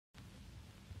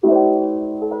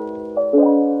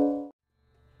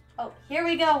Here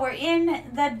we go. We're in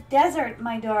the desert,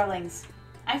 my darlings.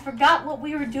 I forgot what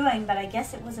we were doing, but I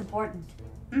guess it was important.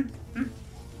 Ew,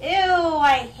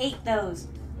 I hate those.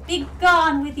 Be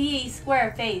gone with ye,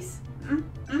 square face.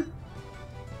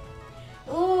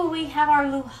 Ooh, we have our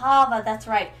Luhava, that's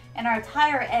right. And our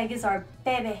tire egg is our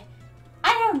baby.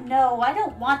 I don't know. I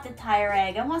don't want the tire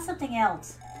egg. I want something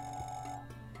else.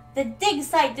 The dig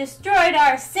site destroyed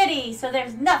our city, so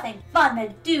there's nothing fun to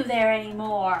do there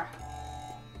anymore.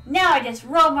 Now I just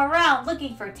roam around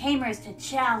looking for tamers to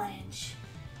challenge.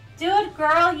 Do it,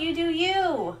 girl. You do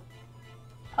you.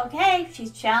 Okay,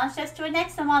 she's challenged us to a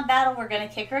Nexomon battle. We're going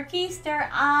to kick her keister.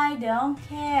 I don't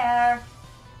care.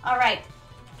 Alright.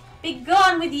 Be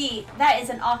gone with ye. That is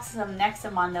an awesome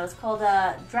Nexomon, though. It's called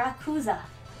Dracuza.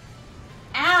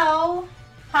 Ow.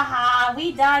 Haha,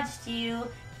 we dodged you.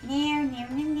 Near, near,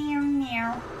 near, near,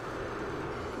 near.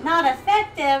 Not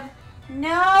effective?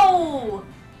 No!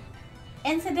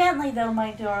 Incidentally, though,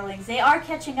 my darlings, they are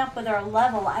catching up with our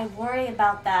level. I worry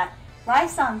about that.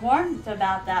 Raisan warned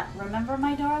about that. Remember,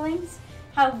 my darlings?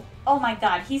 How, oh my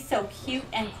god, he's so cute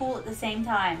and cool at the same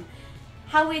time.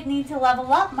 How we'd need to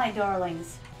level up, my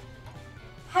darlings.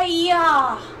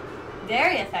 Hiya!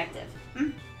 Very effective.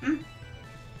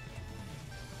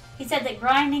 He said that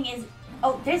grinding is...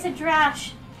 Oh, there's a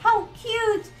Drash. How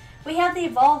cute! We have the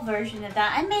evolved version of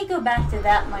that. I may go back to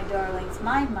that, my darlings.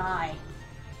 My.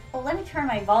 Oh, let me turn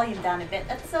my volume down a bit.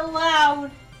 That's so loud.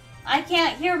 I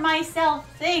can't hear myself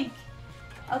think.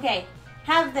 Okay,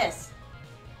 have this.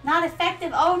 Not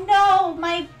effective. Oh no,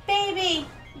 my baby.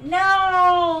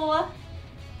 No.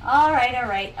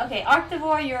 Alright. Okay,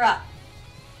 Arctivore, you're up.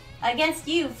 Against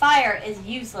you, fire is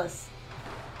useless.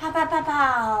 Pow, pow, pow,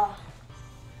 pow.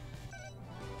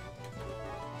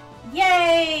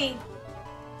 Yay!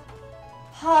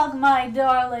 Pog, my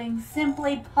darling.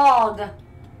 Simply Pog.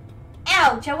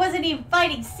 Ouch! I wasn't even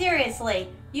fighting seriously.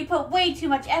 You put way too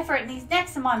much effort in these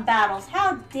Nexomon battles.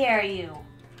 How dare you?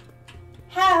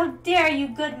 How dare you,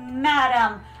 good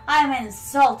madam? I'm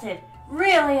insulted.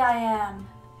 Really, I am.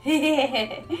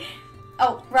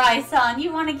 Oh, Raisan,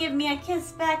 you want to give me a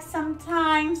kiss back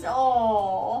sometimes?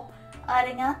 Oh,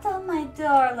 arigato, my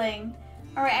darling.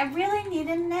 Alright, I really need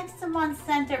a Nexomon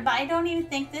center, but I don't even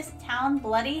think this town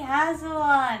bloody has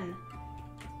one.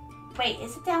 Wait,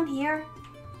 is it down here?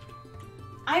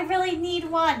 I really need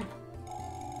one.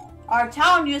 Our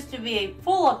town used to be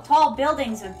full of tall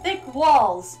buildings and thick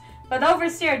walls, but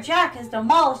Overseer Jack has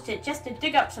demolished it just to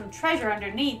dig up some treasure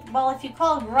underneath. Well, if you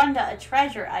call Grunda a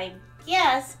treasure, I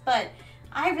guess, but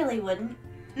I really wouldn't.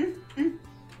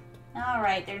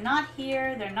 Alright, they're not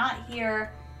here, they're not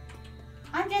here.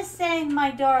 I'm just saying, my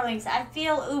darlings, I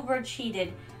feel uber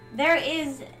cheated. There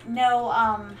is no,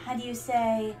 how do you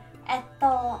say,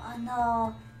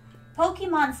 no,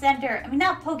 Pokemon Center, I mean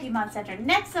not Pokemon Center,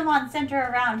 Nexomon Center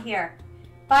around here.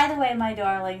 By the way, my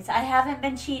darlings, I haven't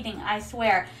been cheating, I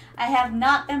swear. I have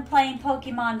not been playing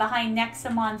Pokemon behind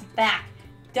Nexomon's back.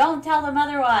 Don't tell them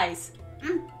otherwise.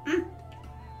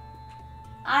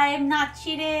 I'm not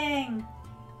cheating.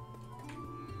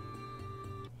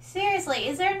 Seriously,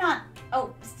 is there not...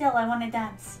 Oh, still, I want to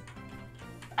dance.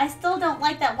 I still don't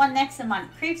like that one Nexomon.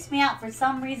 It creeps me out for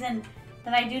some reason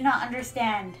that I do not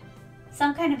understand.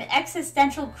 Some kind of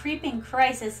existential creeping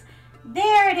crisis.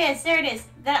 There it is,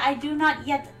 that I do not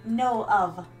yet know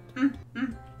of.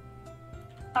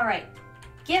 Alright,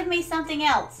 give me something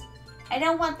else. I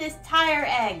don't want this tire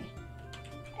egg.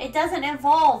 It doesn't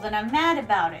evolve and I'm mad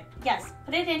about it. Yes,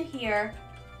 put it in here.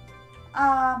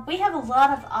 We have a lot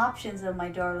of options though, my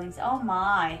darlings. Oh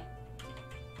my.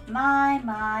 My.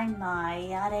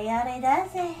 Yada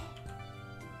does it.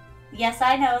 Yes,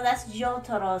 I know, that's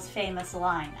Jotaro's famous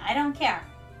line. I don't care.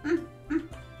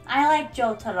 I like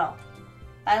Jotaro.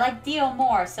 I like Dio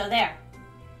more, so there.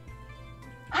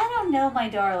 I don't know, my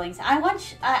darlings.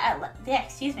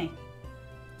 Excuse me.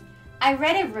 I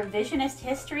read a revisionist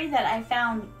history that I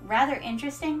found rather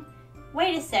interesting.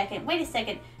 Wait a second.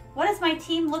 What does my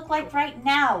team look like right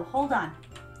now? Hold on.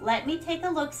 Let me take a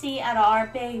look-see at our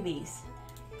babies.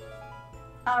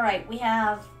 Alright, we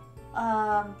have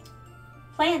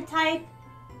plant type,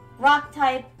 rock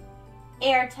type,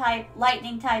 air type,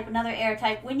 lightning type, another air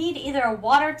type. We need either a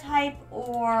water type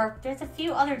or there's a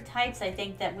few other types I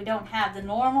think that we don't have. The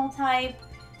normal type.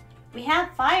 We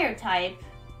have fire type.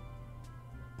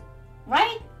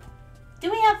 Right?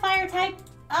 Do we have fire type?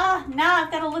 Now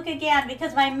I've got to look again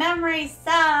because my memory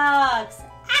sucks.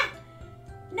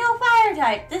 No fire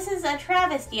type. This is a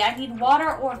travesty. I need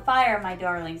water or fire, my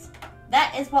darlings.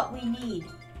 That is what we need.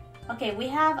 Okay, we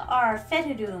have our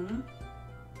Fetidum.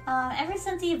 Ever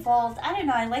since he evolved, I don't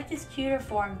know, I like this cuter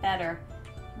form better.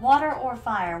 Water or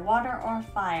fire? Water or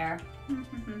fire?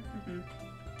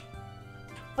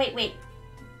 Wait.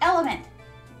 Element.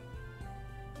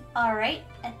 Alright.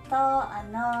 Ito,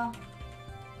 ano.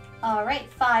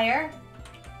 Alright, fire.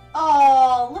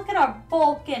 Oh, look at our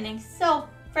Vulcan. He's so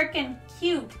freaking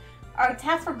cute. Our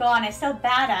Tefragon is so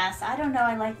badass. I don't know,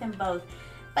 I like them both.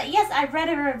 But yes, I read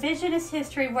a revisionist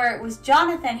history where it was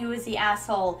Jonathan who was the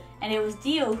asshole, and it was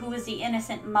Dio who was the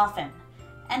innocent muffin.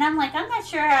 And I'm like, I'm not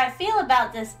sure how I feel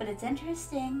about this, but it's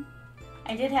interesting.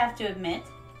 I did have to admit.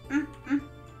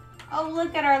 Oh,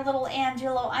 look at our little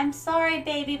Angelo. I'm sorry,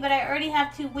 baby, but I already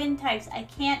have 2 wind types. I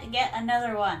can't get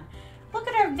another one. Look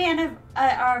at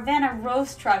our Vanna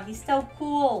roast truck. He's so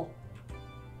cool.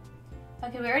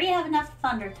 Okay, we already have enough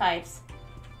thunder types.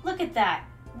 Look at that.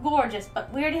 Gorgeous,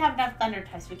 but we already have enough thunder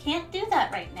types. We can't do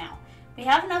that right now. We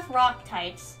have enough rock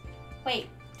types. Wait,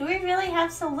 do we really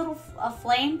have so little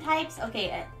flame types?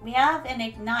 Okay, we have an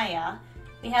Ignaya.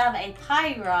 We have a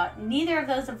Pyra. Neither of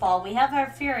those evolve. We have our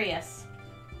Furious.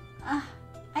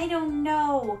 I don't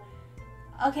know.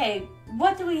 Okay,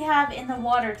 what do we have in the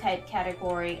water type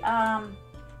category?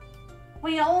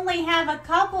 We only have a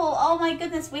couple. Oh my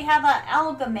goodness, we have a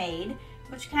Algamade,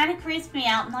 which kind of creeps me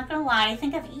out, I'm not gonna lie. I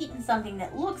think I've eaten something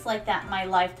that looks like that in my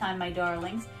lifetime, my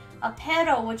darlings. A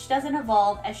Pedo, which doesn't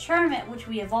evolve. A Shermit, which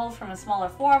we evolved from a smaller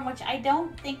form, which I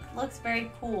don't think looks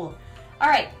very cool.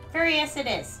 Alright, Furious it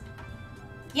is.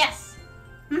 Yes!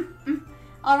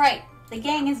 Alright, the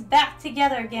gang is back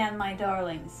together again, my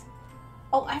darlings.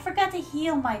 Oh, I forgot to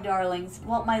heal my darlings.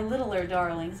 Well, my littler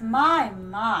darlings.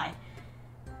 My.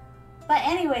 But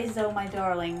anyways, though, my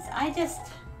darlings,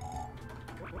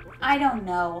 I don't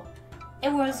know.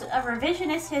 It was a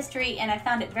revisionist history, and I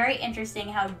found it very interesting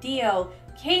how Dio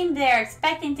came there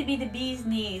expecting to be the bee's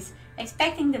knees,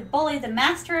 expecting to bully the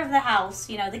master of the house,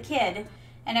 you know, the kid,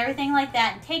 and everything like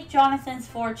that, and take Jonathan's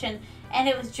fortune, and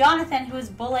it was Jonathan who was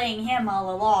bullying him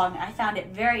all along. I found it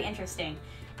very interesting.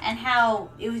 And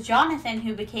how it was Jonathan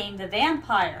who became the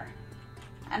vampire.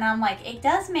 And I'm like, it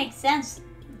does make sense.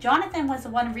 Jonathan was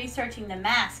the one researching the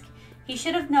mask. He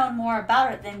should have known more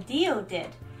about it than Dio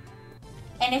did.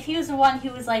 And if he was the one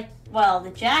who was like, well, the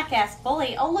jackass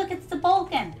bully, oh look, it's the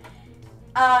Vulcan.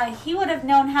 He would have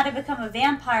known how to become a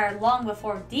vampire long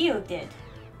before Dio did.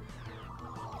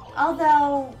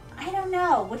 Although, I don't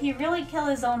know, would he really kill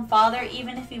his own father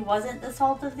even if he wasn't the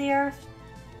salt of the earth?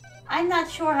 I'm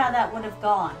not sure how that would have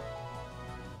gone.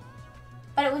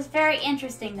 But it was very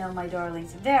interesting though, my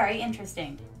darlings. Very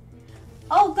interesting.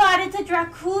 Oh god, it's a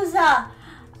Dracuza!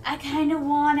 I kind of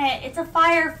want it. It's a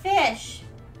fire fish.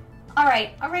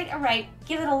 Alright.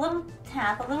 Give it a little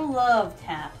tap, a little love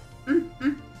tap.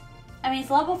 I mean,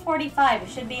 it's level 45. I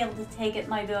should be able to take it,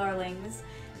 my darlings.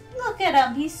 Look at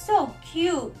him. He's so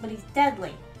cute, but he's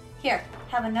deadly. Here,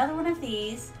 have another one of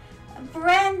these.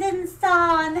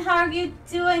 Brandon-san, how are you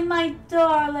doing, my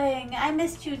darling? I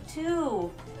missed you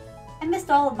too. I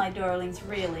missed all of my darlings,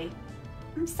 really.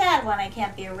 I'm sad when I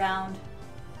can't be around.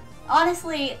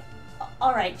 Honestly,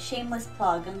 alright, shameless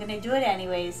plug. I'm gonna do it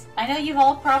anyways. I know you've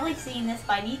all probably seen this,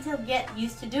 but I need to get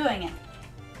used to doing it.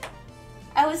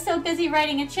 I was so busy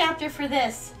writing a chapter for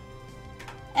this.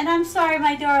 And I'm sorry,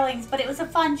 my darlings, but it was a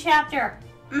fun chapter.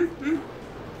 Ow!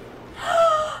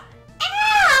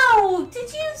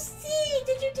 Did you see?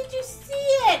 Did you see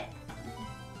it?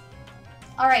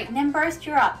 Alright, Nimburst,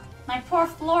 you're up. My poor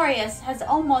Florius has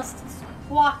almost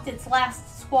squawked its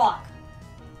last squawk.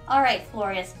 Alright,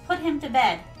 Florius, put him to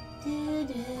bed.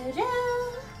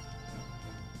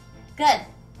 Good.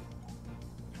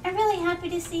 I'm really happy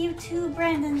to see you too,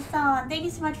 Brandon-san. Thank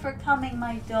you so much for coming,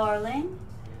 my darling.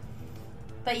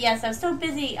 But yes, I was so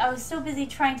busy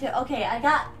trying to... Okay, I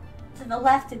got to the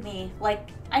left of me. Like,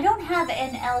 I don't have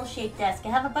an L-shaped desk. I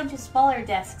have a bunch of smaller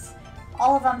desks.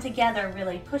 All of them together,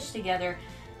 really, pushed together.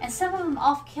 And some of them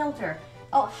off-kilter.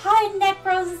 Oh, hi,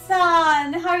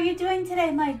 Necro-san! How are you doing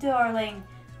today, my darling?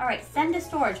 Alright, send to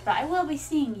storage, but I will be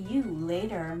seeing you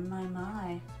later,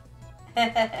 my.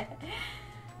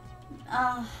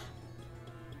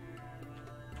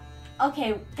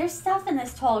 Okay, there's stuff in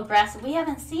this tall grass that we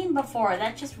haven't seen before.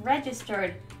 That just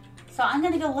registered. So I'm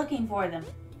gonna go looking for them.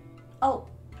 Oh,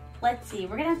 let's see.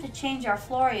 We're gonna have to change our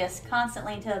Florius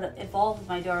constantly until it evolves,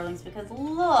 my darlings, because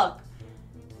look.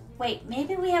 Wait,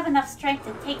 maybe we have enough strength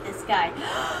to take this guy.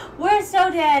 We're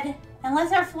so dead.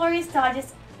 Unless our Florius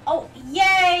dodges. Oh,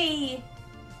 yay!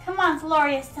 Come on,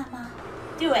 Florius-sama.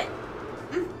 Do it.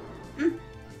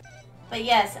 But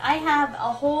yes, I have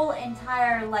a whole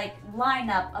entire, like,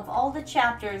 lineup of all the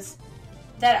chapters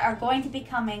that are going to be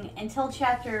coming until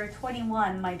chapter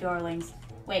 21, my darlings.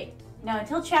 Wait, no,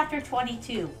 until chapter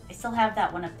 22. I still have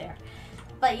that one up there.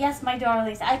 But yes, my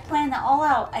darlings, I planned it all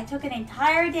out. I took an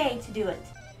entire day to do it.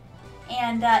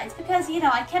 And it's because, you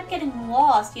know, I kept getting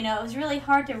lost. You know, it was really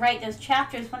hard to write those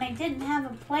chapters when I didn't have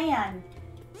a plan.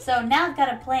 So now I've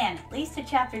got a plan, at least to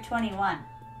chapter 21.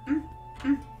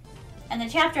 And the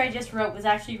chapter I just wrote was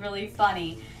actually really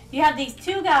funny. You have these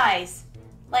two guys,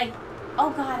 like, oh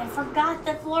God, I forgot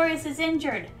that Florius is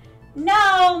injured.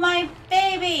 No, my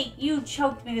baby! You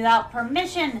choked me without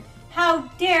permission. How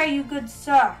dare you, good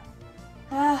sir?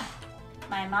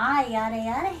 My, yada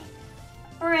yada.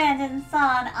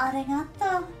 Brandon-san,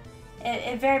 arigato.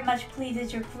 It very much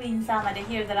pleases your Queen-sama to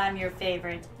hear that I'm your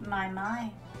favorite.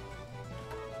 My.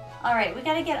 Alright, we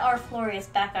gotta get our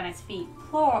Florius back on its feet.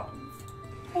 Poor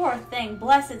thing,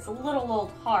 bless its little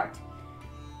old heart.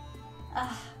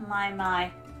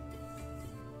 My.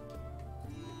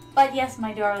 But yes,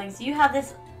 my darlings, you have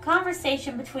this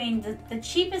conversation between the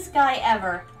cheapest guy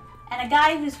ever and a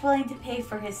guy who's willing to pay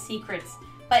for his secrets.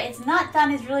 But it's not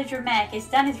done as really dramatic, it's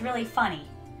done as really funny.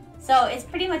 So it's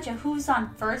pretty much a who's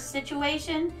on first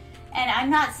situation, and I'm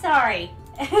not sorry.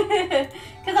 Because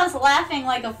I was laughing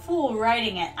like a fool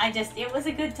writing it. It was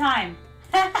a good time.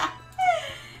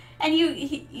 And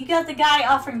you got the guy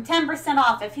offering 10%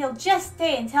 off if he'll just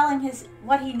stay and tell him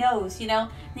what he knows, you know.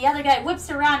 And the other guy whips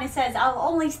around and says, I'll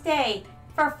only stay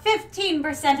for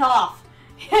 15% off.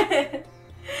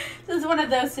 This is one of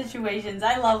those situations.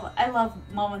 I love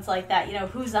moments like that, you know,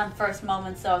 who's on first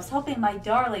moments. So I was hoping my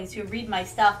darlings who read my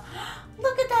stuff,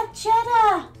 look at that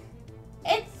Jetta!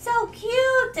 It's so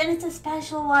cute! And it's a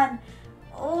special one.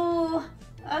 Oh,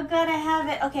 I gotta have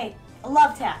it. Okay,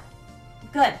 love tap.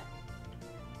 Good.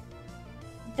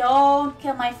 Don't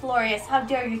kill my Florius. How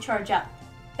dare you charge up?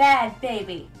 Bad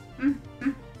baby.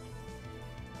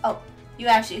 Oh, you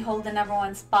actually hold the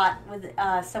 #1 spot with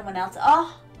someone else.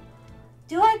 Oh,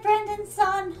 do I,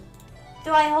 Brandon-san?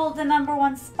 Do I hold the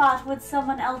 #1 spot with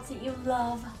someone else that you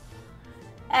love?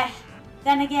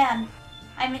 Then again,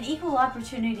 I'm an equal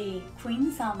opportunity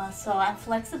Queen-sama, so I'm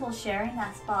flexible sharing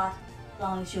that spot, as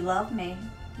long as you love me.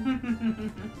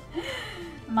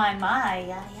 My,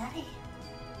 yada yada.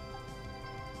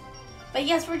 But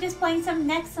yes, we're just playing some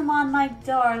Nexomon, my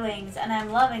darlings, and I'm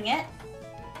loving it,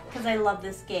 because I love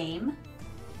this game.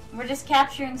 We're just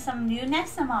capturing some new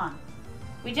Nexomon.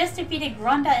 We just defeated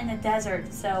Grunda in the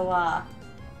desert, so,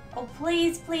 oh,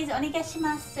 please,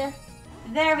 onegaishimasu.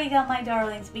 There we go, my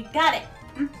darlings, we got it.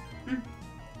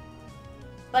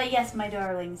 But yes, my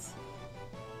darlings,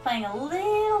 playing a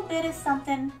little bit of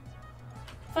something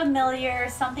familiar,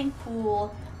 something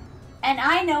cool, and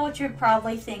I know what you're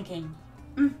probably thinking.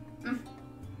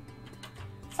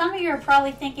 Some of you are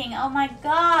probably thinking, oh my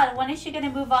god, when is she going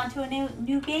to move on to a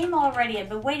new game already? I've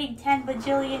been waiting 10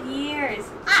 bajillion years.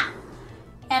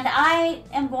 And I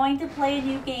am going to play a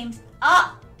new game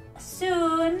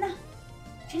soon.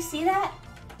 Did you see that?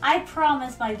 I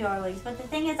promise, my darlings. But the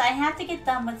thing is, I have to get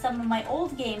done with some of my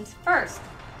old games first.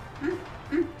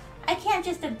 I can't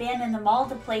just abandon them all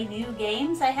to play new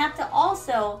games. I have to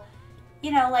also,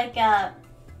 you know, like,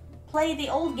 play the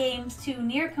old games to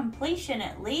near completion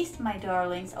at least, my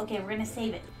darlings. Okay, we're gonna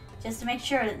save it just to make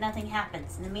sure that nothing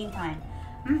happens in the meantime.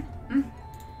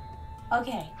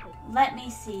 Okay, let me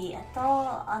see.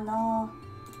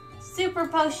 Super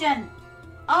potion.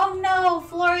 Oh no,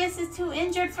 Florius is too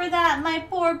injured for that, my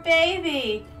poor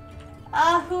baby.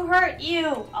 Who hurt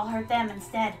you? I'll hurt them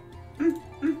instead.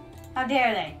 How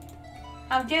dare they?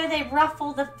 How dare they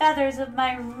ruffle the feathers of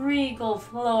my regal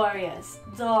Florius,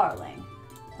 darling.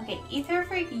 Okay, ether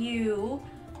for you.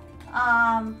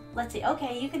 Let's see.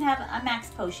 Okay, you can have a max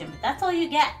potion, but that's all you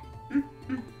get.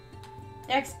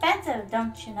 They're expensive,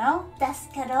 don't you know?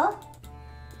 Desu.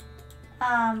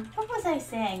 What was I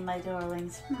saying, my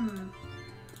darlings?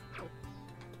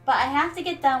 But I have to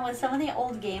get done with some of the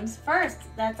old games first.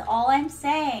 That's all I'm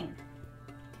saying.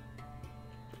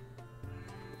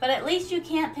 But at least you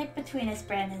can't pick between us,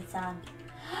 Brandon-san.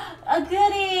 A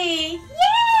goodie!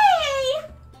 Yay!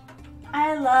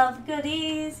 I love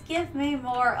goodies. Give me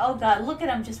more. Oh god, look at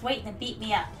him just waiting to beat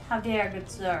me up. How dare, good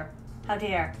sir. How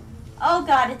dare. Oh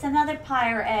god, it's another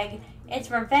pyre egg. It's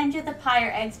Revenge of the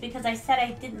Pyre Eggs because I said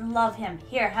I didn't love him.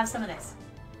 Here, have some of this.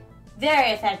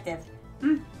 Very effective.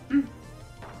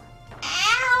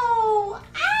 Ow!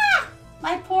 Ah!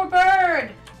 My poor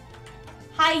bird.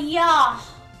 Hiya!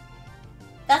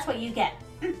 That's what you get.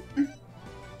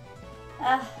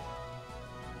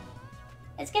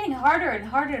 It's getting harder and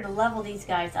harder to level these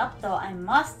guys up, though, I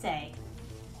must say.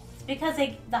 It's because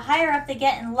the higher up they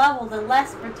get in level, the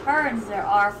less returns there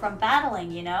are from battling,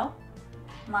 you know?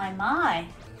 My.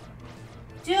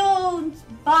 Don't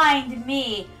bind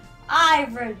me. I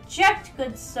reject,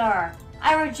 good sir.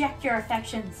 I reject your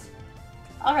affections.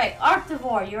 Alright,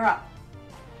 Arctivore, you're up.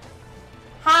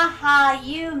 Ha ha,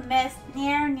 you missed.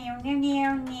 Near, near, near,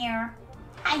 near, near.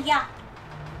 Hiya!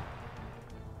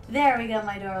 There we go,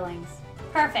 my darlings.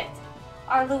 Perfect.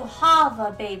 Our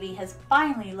Luhava baby has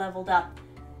finally leveled up.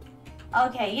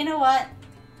 Okay, you know what?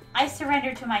 I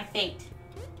surrender to my fate.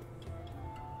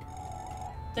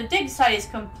 The dig site is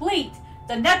complete.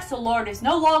 The Nexolord is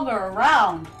no longer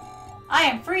around. I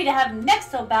am free to have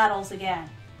Nexo battles again.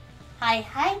 Hi,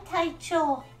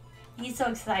 Taicho. He's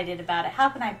so excited about it. How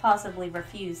can I possibly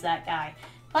refuse that guy?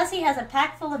 Plus, he has a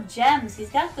pack full of gems. He's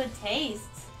got good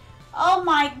tastes. Oh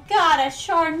my god, a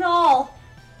Charnol!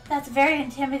 That's very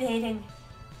intimidating.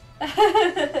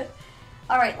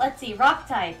 Alright, let's see. Rock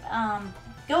type.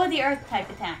 Go with the earth type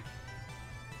attack.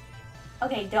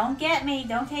 Okay, don't get me.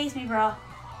 Don't tase me, bro.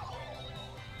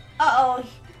 Uh-oh.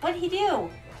 What'd he do?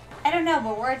 I don't know,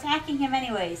 but we're attacking him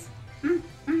anyways.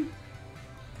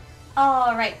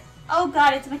 Alright. Oh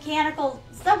god, it's mechanical.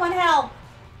 Someone help!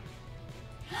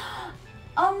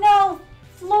 Oh no!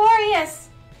 Florius!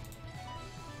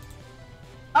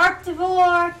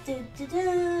 Arctivore!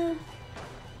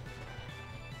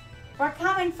 We're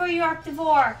coming for you,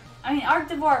 Arctivore!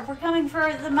 Arctivore, we're coming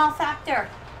for the Malefactor!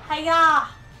 Hiya!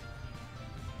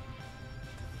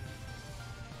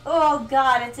 Oh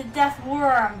god, it's a death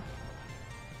worm!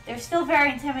 They're still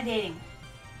very intimidating.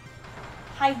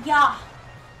 Hiya!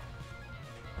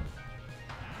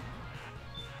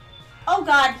 Oh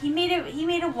god, he made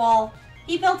a wall.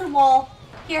 He built a wall.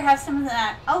 Here, have some of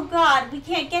that. Oh god, we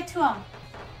can't get to him.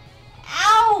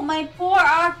 Ow, my poor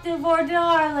Arctivore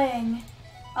darling.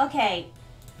 Okay,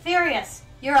 Furious,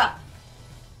 you're up.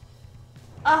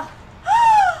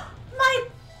 My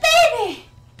baby!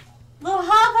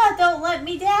 Luhava, don't let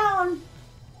me down.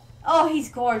 Oh, he's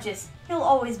gorgeous. He'll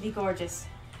always be gorgeous.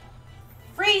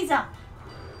 Freeze him.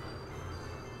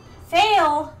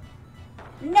 Fail.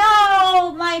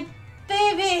 No, my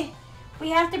baby. We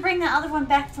have to bring the other one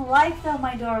back to life though,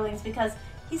 my darlings, because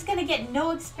he's going to get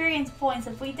no experience points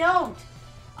if we don't.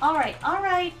 Alright.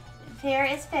 Fair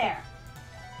is fair.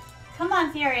 Come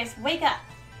on, Furious, wake up.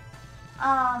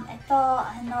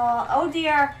 Oh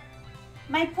dear.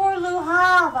 My poor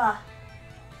Luhava.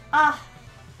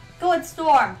 Go with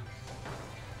Storm.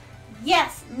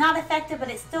 Yes, not effective, but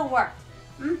it still worked.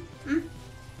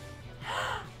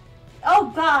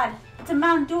 Oh god, it's a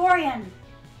Mount Dorian.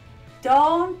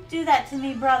 Don't do that to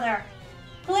me, brother.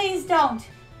 Please don't.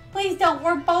 Please don't.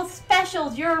 We're both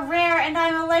specials. You're a rare and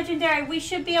I'm a legendary. We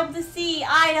should be able to see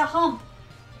eye to hump.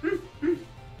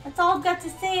 That's all I've got to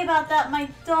say about that, my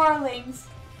darlings.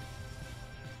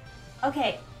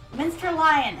 Okay, Minster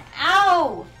Lion.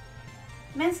 Ow!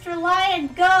 Minster Lion,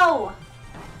 go!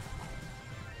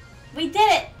 We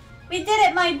did it! We did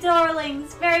it, my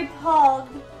darlings! Very pog.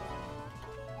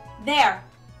 There.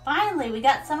 Finally, we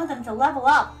got some of them to level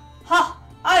up. Ha!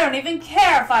 I don't even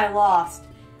care if I lost.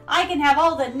 I can have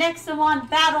all the Nexomon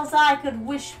battles I could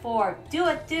wish for. Do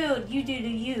it, dude. You do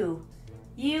you.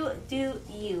 You do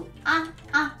you.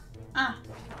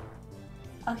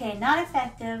 Okay, not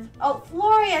effective. Oh,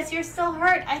 Florius, you're still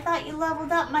hurt. I thought you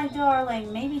leveled up, my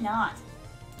darling. Maybe not.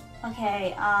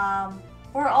 Okay,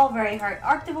 we're all very hurt.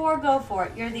 Arctivore, go for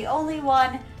it. You're the only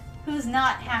one who's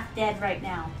not half dead right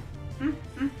now.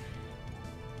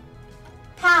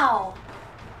 Pow!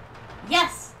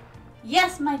 Yes!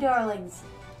 Yes, my darlings.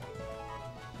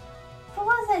 What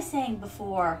was I saying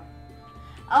before?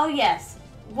 Oh, yes.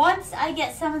 Once I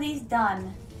get some of these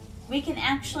done, we can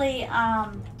actually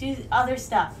do other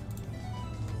stuff.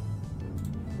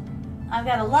 I've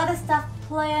got a lot of stuff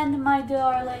planned, my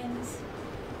darlings.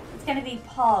 It's going to be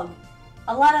Pog.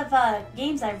 A lot of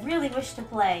games I really wish to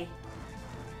play.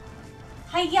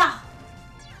 Hiya!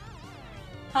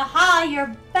 Haha,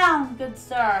 you're bound, good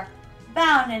sir.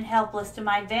 Bound and helpless to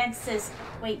my advances.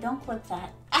 Wait, don't clip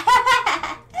that.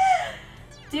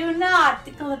 Do not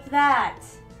clip that.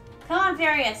 Come on,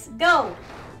 Furious, go.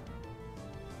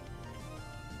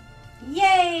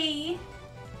 Yay!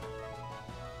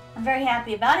 I'm very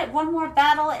happy about it. One more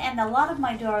battle and a lot of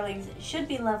my darlings should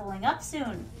be leveling up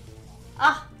soon.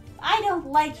 I don't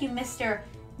like you, Mr.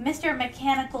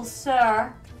 Mechanical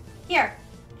Sir. Here,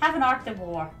 have an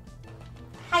Arctivore.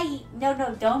 Hi,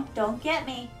 no, don't get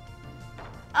me.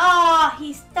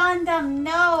 He stunned him,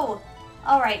 no.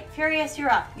 Alright, Furious,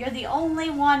 you're up. You're the only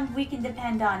one we can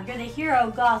depend on. You're the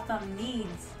hero Gotham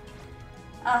needs.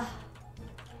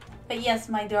 But yes,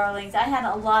 my darlings, I had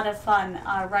a lot of fun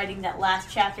writing that last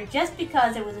chapter just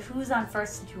because it was a who's on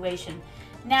first situation.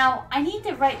 Now, I need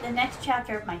to write the next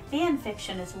chapter of my fan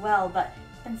fiction as well, but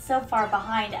I've been so far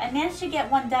behind. I managed to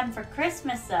get one done for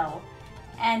Christmas, though,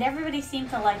 and everybody seemed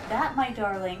to like that, my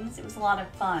darlings. It was a lot of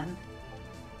fun.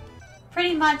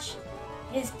 pretty much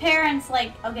his parents,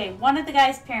 like, okay, one of the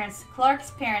guy's parents,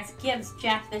 Clark's parents, gives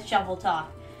Jack the shovel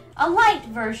talk. A light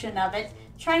version of it,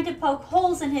 trying to poke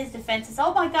holes in his defenses.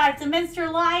 Oh my god, it's a Minster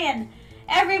Lion!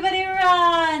 Everybody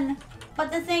run!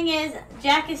 But the thing is,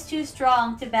 Jack is too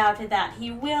strong to bow to that.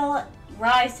 He will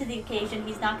rise to the occasion.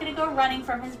 He's not going to go running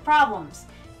from his problems.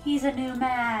 He's a new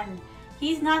man.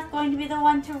 He's not going to be the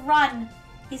one to run.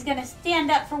 He's going to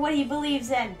stand up for what he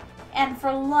believes in. And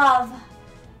for love.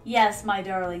 Yes, my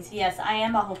darlings. Yes, I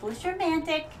am a hopeless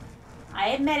romantic. I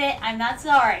admit it. I'm not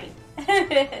sorry.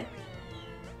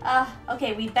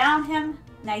 Okay, we bound him.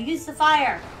 Now use the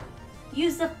fire.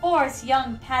 Use the force,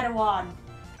 young Padawan.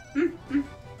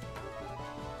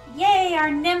 Yay, our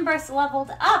Nimbus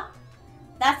leveled up.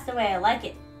 That's the way I like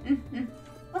it.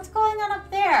 What's going on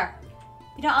up there?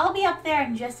 You know, I'll be up there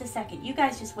in just a second. You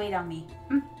guys just wait on me.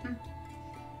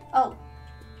 Oh.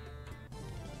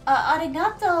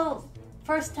 Arigato,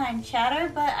 first-time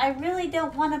chatter, but I really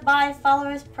don't want to buy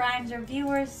followers, primes, or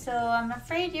viewers, so I'm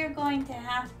afraid you're going to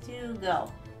have to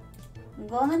go.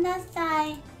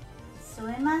 Gomenasai.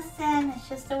 Sumimasen. It's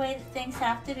just the way that things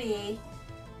have to be.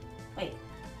 Wait.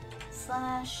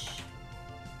 Slash.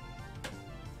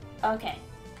 Okay.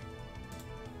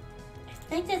 I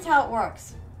think that's how it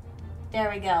works. There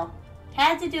we go.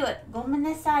 Had to do it.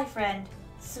 Gomenasai, friend.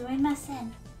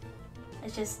 Sumimasen.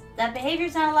 It's just, that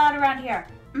behavior's not allowed around here.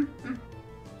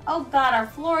 Oh god, our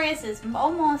Florius is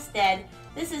almost dead.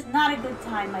 This is not a good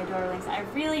time, my darlings. I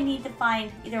really need to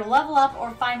find, either level up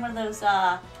or find one of those,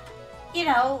 you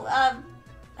know,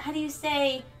 how do you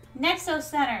say, Nexo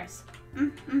centers.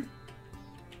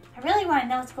 I really want to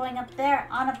know what's going up there,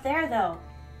 though.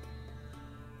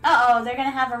 Uh-oh, they're gonna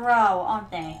have a row,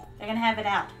 aren't they? They're gonna have it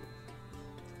out.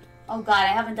 Oh god, I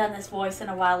haven't done this voice in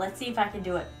a while. Let's see if I can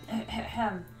do it.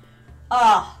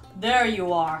 Ah, there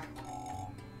you are.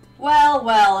 Well,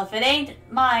 well, if it ain't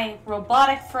my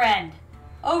robotic friend.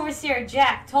 Overseer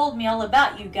Jack told me all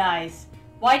about you guys.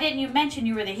 Why didn't you mention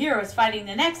you were the heroes fighting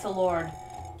the Nexolord?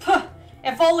 Puh!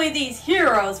 If only these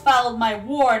heroes followed my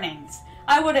warnings,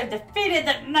 I would have defeated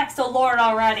the Nexolord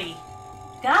already.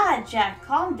 God, Jack,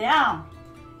 calm down.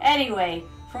 Anyway,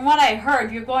 from what I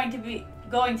heard, you're going to be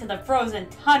going to the frozen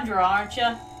tundra, aren't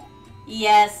you?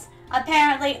 Yes.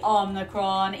 Apparently,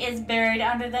 Omnicron is buried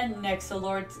under the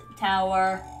Nexolord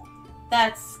Tower.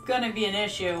 That's gonna be an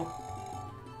issue.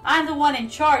 I'm the one in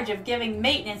charge of giving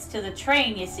maintenance to the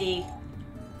train, you see.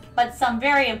 But some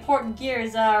very important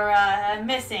gears are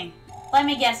missing. Let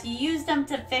me guess, you used them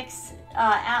to fix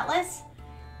Atlas?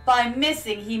 By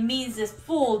missing, he means this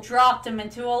fool dropped him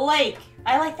into a lake.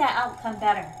 I like that outcome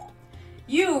better.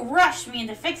 You rushed me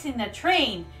into fixing the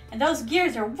train, and those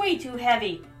gears are way too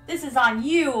heavy. This is on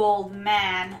you, old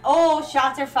man. Oh,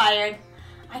 shots are fired.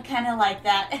 I kind of like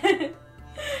that.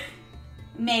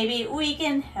 Maybe we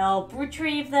can help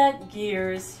retrieve the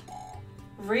gears.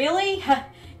 Really?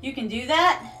 You can do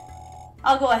that?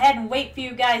 I'll go ahead and wait for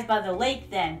you guys by the lake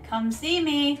then. Come see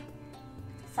me.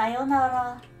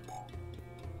 Sayonara.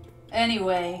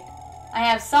 Anyway, I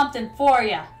have something for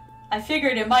you. I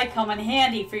figured it might come in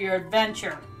handy for your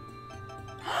adventure.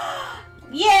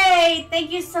 Yay!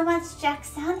 Thank you so much,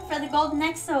 Jackson, for the golden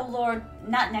Nexolord.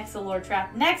 Not Nexolord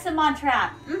trap. Nexomon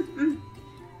trap.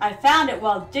 I found it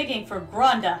while digging for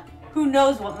Grunda. Who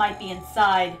knows what might be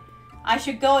inside. I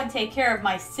should go and take care of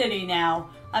my city now.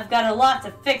 I've got a lot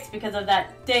to fix because of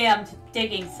that damned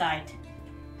digging site.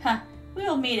 Huh.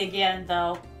 We'll meet again,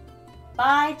 though.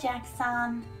 Bye,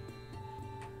 Jackson.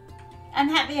 I'm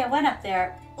happy I went up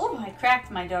there. Oh, I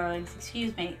cracked, my darlings.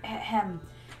 Excuse me.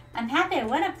 I'm happy I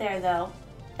went up there, though.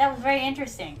 That was very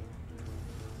interesting.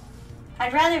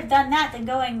 I'd rather have done that than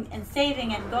going and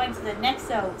saving and going to the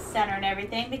Nexo Center and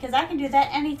everything, because I can do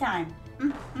that anytime.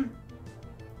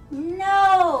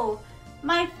 No!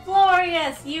 My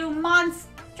Florius, you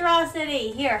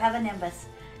monstrosity! Here, have a Nimbus.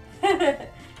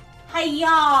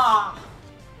 Hi-ya!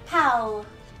 Pow!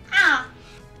 Ah!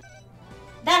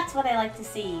 That's what I like to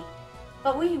see.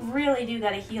 But we really do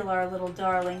gotta heal our little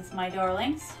darlings, my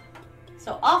darlings.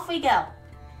 So off we go.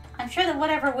 I'm sure that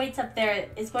whatever waits up there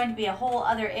is going to be a whole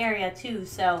other area too,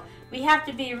 so we have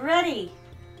to be ready.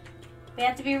 We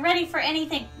have to be ready for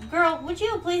anything. Girl, would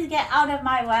you please get out of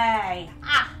my way?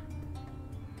 Ah!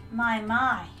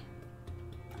 My.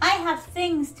 I have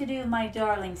things to do, my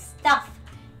darling. Stuff.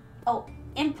 Oh,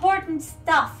 important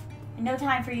stuff. And no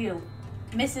time for you.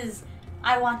 Mrs.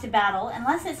 I want to battle,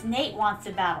 unless it's Nate wants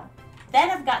to battle. Then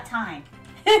I've got time.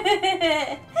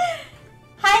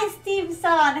 Hi,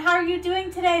 Steve-san. How are you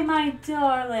doing today, my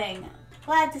darling?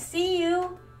 Glad to see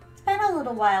you. It's been a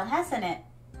little while, hasn't it?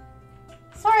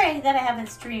 Sorry that I haven't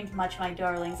streamed much, my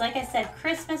darlings. Like I said,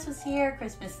 Christmas was here,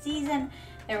 Christmas season.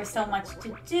 There was so much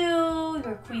to do.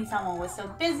 Your Queen Salmon was so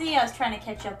busy. I was trying to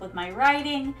catch up with my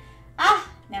writing.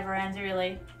 Never ends,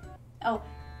 really. Oh,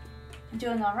 I'm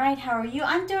doing all right. How are you?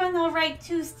 I'm doing all right,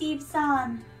 too,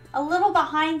 Steve-san. A little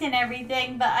behind in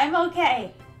everything, but I'm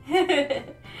okay.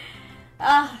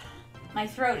 My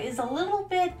throat is a little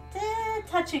bit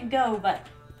touch and go, but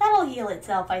that'll heal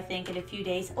itself, I think, in a few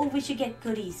days. Oh, we should get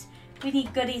goodies. We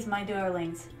need goodies, my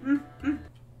darlings.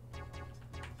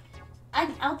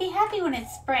 I'll be happy when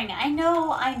it's spring. I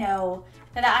know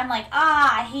that I'm like,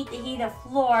 I hate the heat of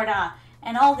Florida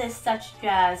and all this such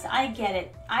jazz. I get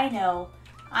it. I know.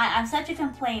 I'm such a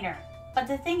complainer. But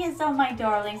the thing is, though, my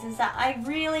darlings, is that I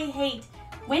really hate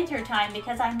winter time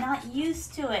because I'm not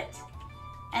used to it.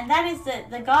 And that is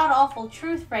the god-awful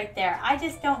truth right there. I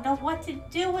just don't know what to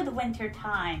do with winter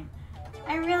time.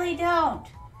 I really don't.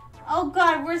 Oh,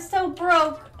 God, we're so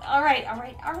broke. All right.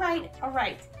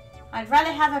 I'd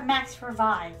rather have a max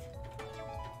revive.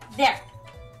 There.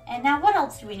 And now what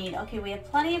else do we need? Okay, we have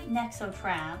plenty of Nexo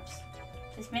traps.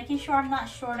 Just making sure I'm not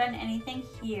short on anything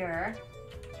here.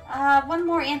 One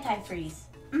more antifreeze.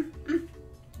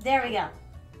 There we go.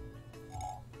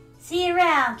 See you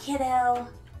around, kiddo.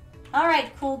 All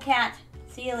right, cool cat.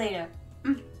 See you later.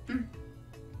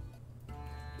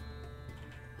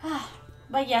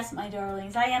 But yes, my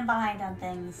darlings, I am behind on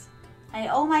things. I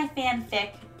owe my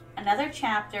fanfic another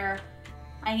chapter.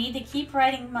 I need to keep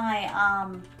writing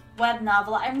my web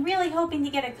novel. I'm really hoping to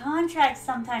get a contract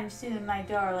sometime soon, my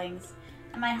darlings.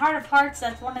 In my heart of hearts,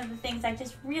 that's one of the things I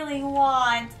just really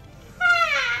want.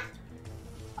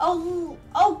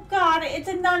 Oh God, it's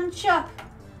a nunchuck.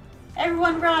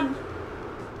 Everyone run.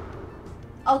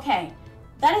 Okay,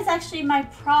 that is actually my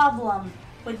problem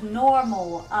with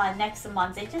normal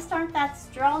Nexomons. They just aren't that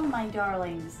strong, my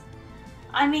darlings.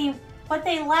 I mean, what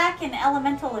they lack in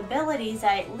elemental abilities,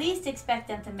 I at least expect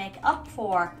them to make up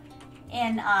for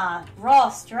in raw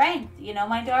strength, you know,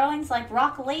 my darlings, like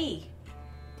Rock Lee.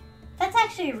 That's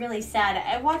actually really sad.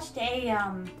 I watched a,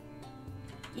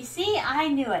 you see, I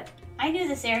knew it. I knew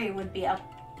this area would be up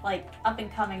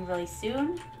and coming really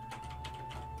soon.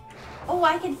 Oh,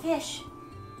 I can fish.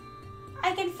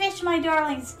 I can fish, my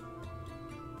darlings.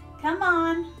 Come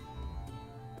on.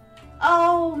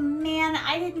 Oh, man,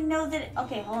 I didn't know that.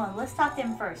 Okay, hold on. Let's talk to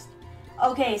him first.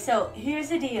 Okay, so here's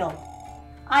the deal.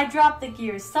 I dropped the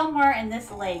gears somewhere in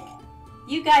this lake.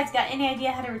 You guys got any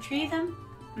idea how to retrieve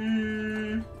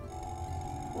them?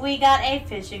 We got a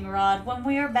fishing rod when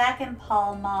we were back in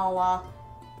Palmala.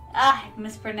 I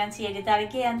mispronunciated that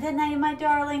again, didn't I, my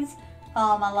darlings?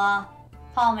 Palmala.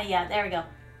 Palmia, there we go.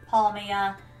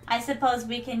 Palmia. I suppose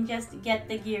we can just get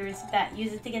the gears back.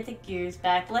 Use it to get the gears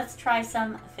back. Let's try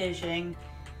some fishing.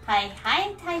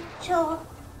 Hi, Taicho.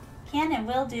 Can and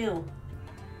will do.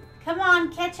 Come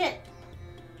on, catch it.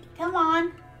 Come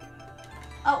on.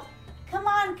 Oh, come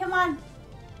on.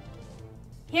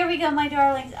 Here we go, my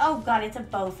darlings. Oh, God, it's a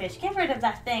bowfish. Get rid of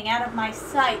that thing out of my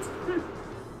sight.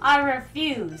 I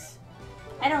refuse.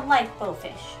 I don't like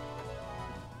bowfish.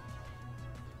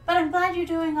 But I'm glad you're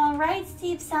doing all right,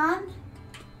 Steve-san.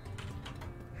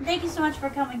 Thank you so much for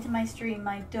coming to my stream,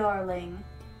 my darling.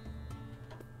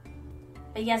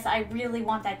 But yes, I really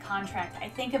want that contract. I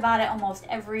think about it almost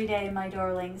every day, my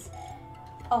darlings.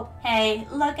 Oh, hey,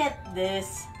 look at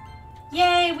this.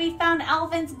 Yay, we found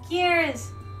Alvin's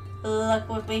gears. Look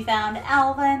what we found,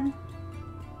 Alvin.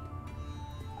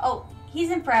 Oh, he's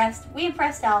impressed. We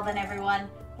impressed Alvin, everyone.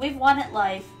 We've won at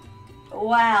life.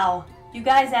 Wow, you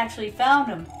guys actually found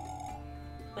him.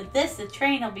 With this, the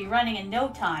train will be running in no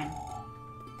time.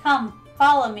 Come,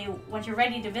 follow me when you're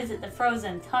ready to visit the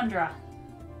frozen tundra.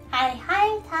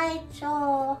 Hi,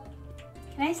 Taicho.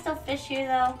 Can I still fish here,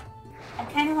 though? I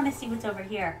kind of want to see what's over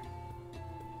here.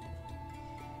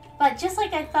 But just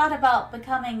like I thought about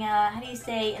becoming, how do you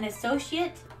say, an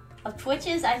associate of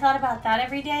Twitch's, I thought about that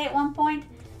every day at one point.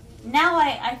 Now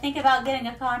I think about getting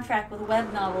a contract with a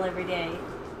web novel every day.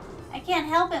 I can't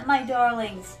help it, my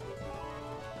darlings.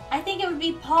 I think it would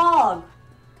be Pog.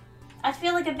 I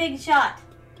feel like a big shot.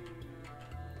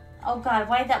 Oh God,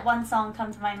 why did that one song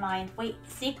come to my mind? Wait,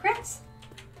 secrets?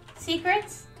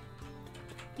 Secrets?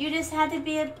 You just had to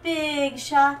be a big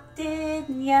shot,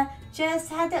 didn't ya? Just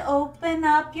had to open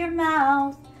up your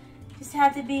mouth. Just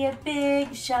had to be a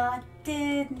big shot,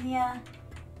 didn't ya?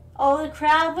 Oh, the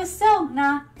crowd was so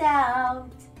knocked out.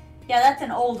 Yeah, that's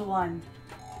an old one.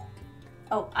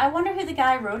 Oh, I wonder who the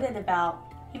guy wrote it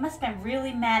about. He must have been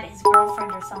really mad at his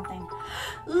girlfriend or something.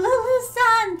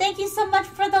 Lulu-san, thank you so much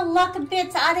for the luck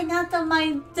bits. Arigato,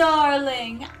 my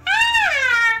darling.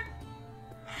 Ah!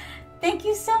 Thank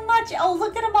you so much. Oh,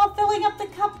 look at them all filling up the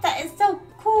cup. That is so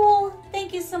cool.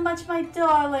 Thank you so much, my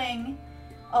darling.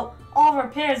 Oh, all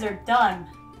repairs are done.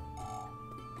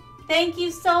 Thank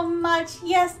you so much.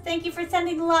 Yes, thank you for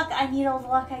sending luck. I need all the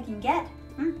luck I can get.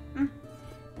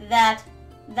 That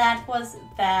was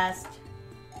fast.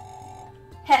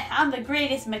 Heh, I'm the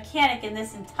greatest mechanic in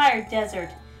this entire desert.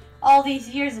 All these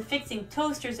years of fixing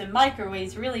toasters and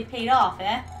microwaves really paid off,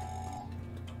 eh?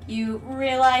 You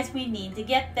realize we need to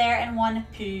get there in one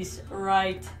piece,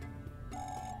 right?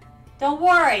 Don't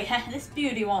worry, this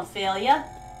beauty won't fail ya.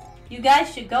 You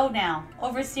guys should go now.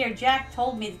 Overseer Jack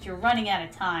told me that you're running out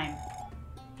of time.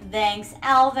 Thanks,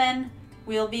 Alvin.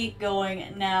 We'll be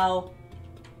going now.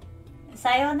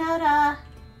 Sayonara.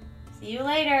 See you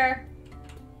later.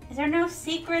 Is there no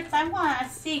secrets? I want a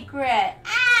secret.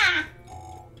 Ah!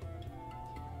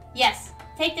 Yes,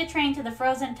 take the train to the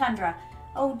frozen tundra.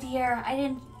 Oh dear, I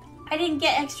didn't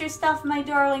get extra stuff, my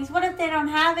darlings. What if they don't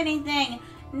have anything?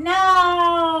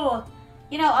 No!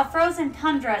 You know, a frozen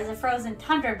tundra is a frozen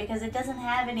tundra because it doesn't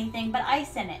have anything but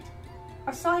ice in it.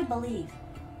 Or so I believe.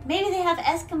 Maybe they have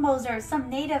Eskimos or some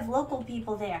native local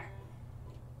people there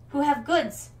who have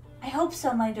goods. I hope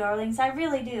so, my darlings. I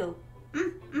really do.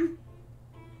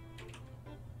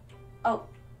 Oh.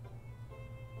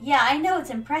 Yeah, I know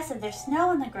it's impressive. There's snow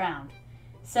on the ground.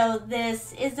 So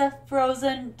this is a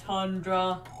frozen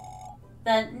tundra.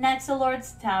 The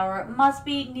Nexolord's tower must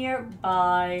be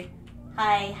nearby.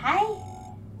 Hi.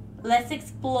 Let's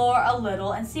explore a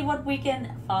little and see what we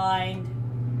can find.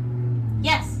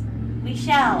 Yes, we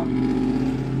shall.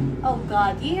 Oh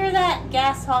God, do you hear that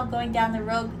gas hog going down the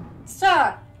road?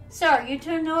 Sir, you're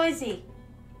too noisy.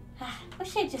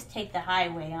 Wish I'd just take the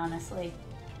highway, honestly.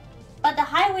 But the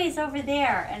highway's over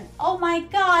there, and oh my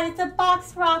God, it's a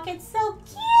box rock. It's so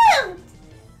cute.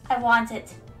 I want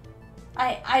it.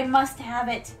 I must have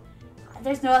it.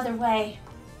 There's no other way.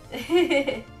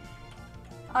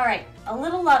 Alright, a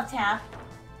little love tap.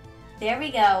 There we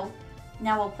go.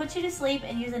 Now we'll put you to sleep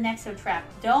and use a Nexo trap.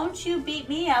 Don't you beat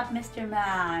me up, Mr.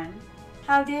 Man.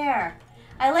 How dare.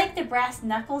 I like the brass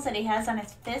knuckles that he has on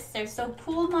his fists. They're so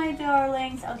cool, my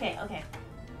darlings. Okay.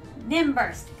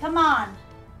 Nimburst, come on.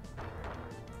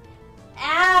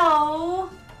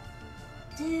 Ow!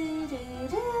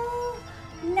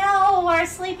 No, our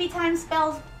sleepy time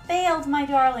spells failed, my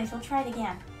darlings. We'll try it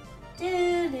again.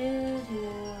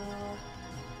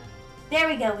 There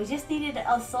we go. We just needed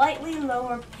a slightly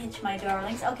lower pitch, my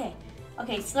darlings. Okay,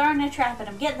 throwing a trap at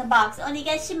him. Get in the box.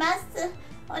 Onegashimasu.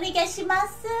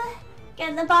 Get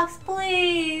in the box,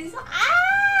 please.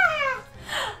 Ah!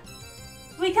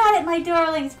 We got it, my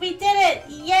darlings. We did it.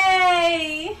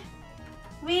 Yay!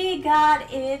 We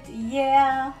got it,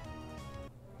 yeah.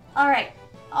 Alright.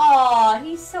 Aw,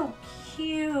 he's so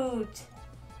cute.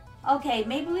 Okay,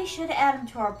 maybe we should add him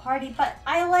to our party, but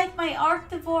I like my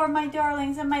Arctivore, my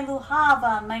darlings, and my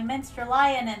Luhava, my Minster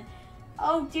Lion, and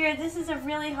oh dear, this is a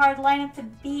really hard lineup to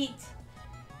beat.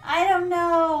 I don't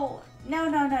know.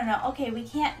 No. Okay, we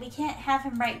can't have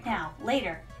him right now.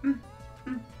 Later.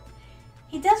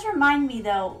 He does remind me,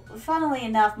 though, funnily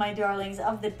enough, my darlings,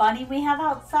 of the bunny we have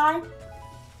outside.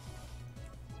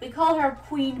 We call her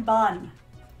Queen Bun.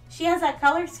 She has that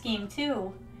color scheme,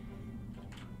 too.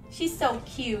 She's so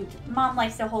cute. Mom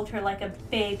likes to hold her like a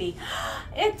baby.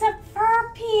 It's a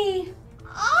Furpy.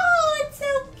 Oh, it's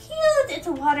so cute. It's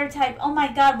a water type. Oh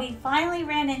my God, we finally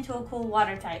ran into a cool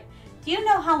water type. Do you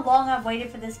know how long I've waited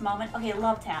for this moment? Okay,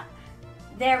 love tap.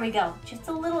 There we go. Just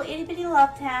a little itty bitty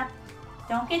love tap.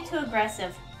 Don't get too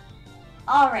aggressive.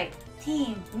 All right,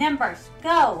 team, Nimbers,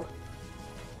 go.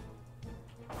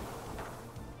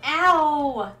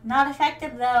 Ow! Not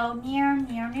effective though. Near.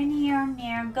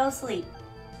 Go sleep.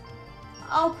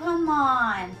 Oh, come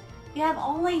on. You have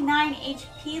only 9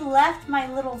 HP left,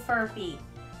 my little Furpy.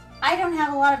 I don't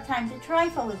have a lot of time to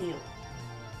trifle with you.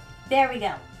 There we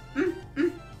go.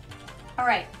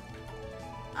 Alright.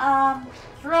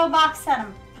 Throw a box at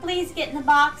him. Please get in the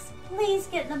box. Please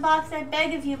get in the box. I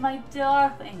beg of you, my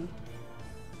darling.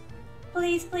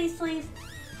 Please.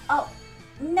 Oh,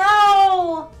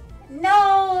 no!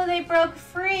 No, they broke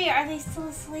free. Are they still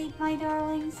asleep, my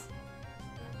darlings?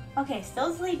 Okay,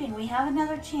 still sleeping. We have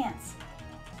another chance.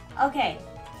 Okay,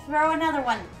 throw another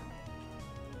one.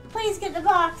 Please get in the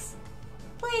box.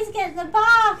 Please get in the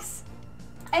box.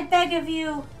 I beg of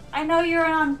you. I know you're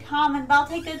an uncommon, but I'll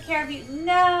take good care of you.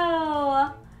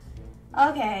 No.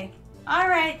 Okay.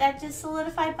 Alright, that just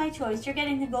solidified my choice. You're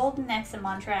getting the golden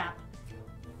Nexomon trap.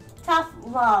 Tough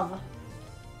love.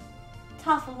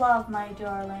 Tough love, my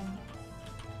darling.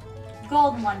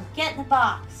 Golden one, get in the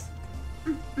box.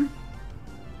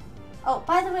 Oh,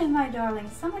 by the way, my darling,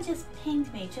 someone just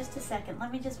pinged me. Just a second.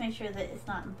 Let me just make sure that it's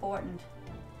not important.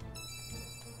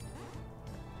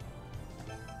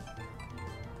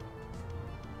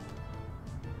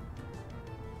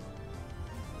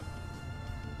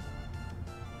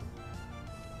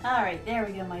 Alright, there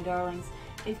we go, my darlings.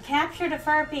 We've captured a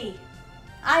Furpy.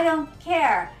 I don't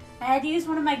care. I had to use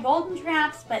one of my golden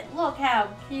traps, but look how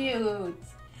cute.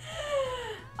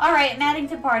 Alright, I'm adding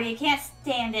to party. I can't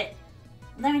stand it.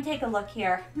 Let me take a look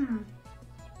here.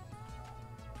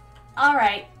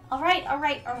 Alright.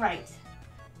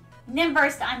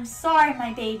 Nimburst, I'm sorry,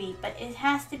 my baby, but it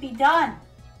has to be done.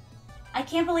 I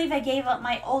can't believe I gave up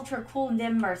my ultra cool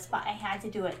Nimburst, but I had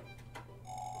to do it.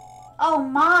 Oh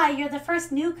my, you're the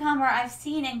first newcomer I've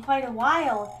seen in quite a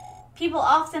while. People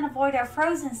often avoid our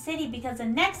frozen city because the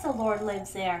Nexolord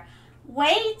lives there.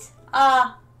 Wait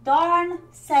a darn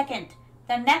second.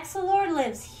 The Nexolord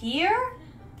lives here?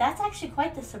 That's actually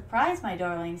quite the surprise, my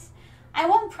darlings. I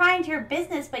won't pry into your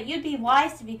business, but you'd be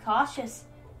wise to be cautious.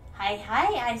 Hi,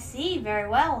 I see. Very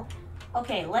well.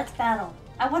 Okay, let's battle.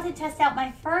 I want to test out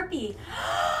my Furby.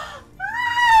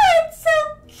 It's so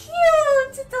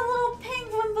cute! It's a little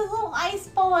penguin with a little ice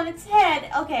ball on its head.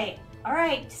 Okay,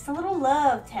 alright, just a little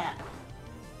love tap.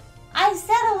 I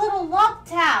said a little love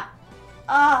tap!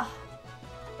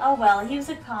 Oh well, he was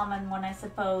a common one, I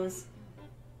suppose.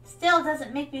 Still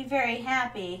doesn't make me very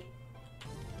happy.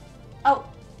 Oh,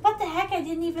 what the heck? I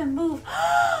didn't even move.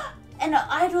 An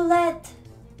idolette!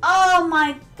 Oh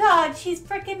my god, she's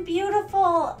freaking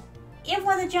beautiful! Even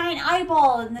with a giant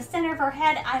eyeball in the center of her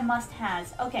head, I must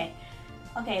has. Okay,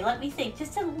 let me think.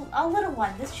 Just a little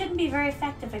one. This shouldn't be very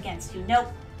effective against you.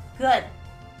 Nope. Good.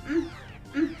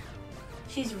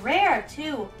 She's rare,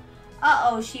 too.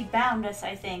 Uh-oh, she bound us,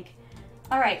 I think.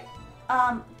 Alright.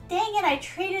 Dang it, I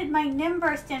traded my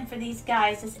Nimburst in for these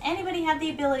guys. Does anybody have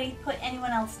the ability to put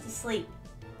anyone else to sleep?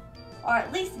 Or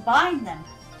at least bind them?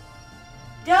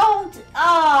 Don't!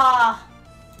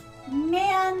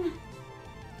 Man.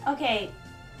 Okay,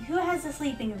 who has the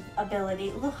sleeping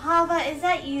ability? Luhava, is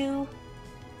that you?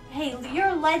 Hey,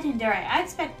 you're legendary. I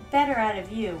expect better out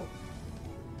of you.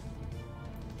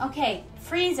 Okay,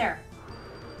 Freezer.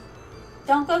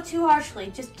 Don't go too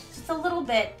harshly. Just a little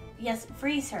bit. Yes,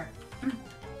 freeze her.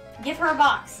 Give her a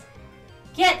box.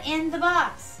 Get in the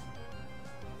box.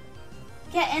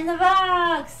 Get in the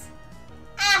box.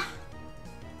 Ah!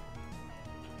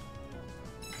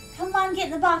 Come on, get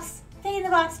in the box. Stay in the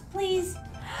box, please.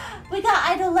 We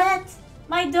got Idolette.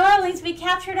 My darlings, we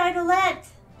captured Idolette.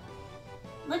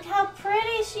 Look how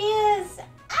pretty she is.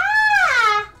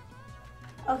 Ah!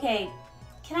 Okay,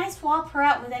 can I swap her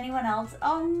out with anyone else?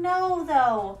 Oh no,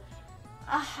 though.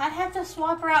 I'd have to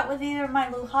swap her out with either my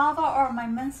Luhava or my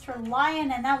Minster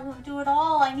Lion, and that won't do it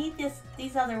all. I need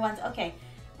these other ones. Okay,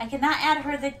 I cannot add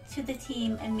her to the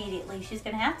team immediately. She's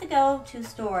going to have to go to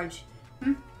storage.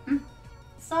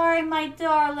 Sorry, my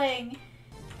darling,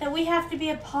 that we have to be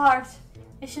apart.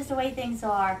 It's just the way things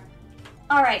are.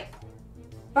 Alright,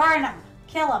 burn them.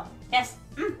 Kill them. Yes.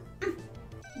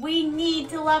 We need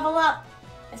to level up.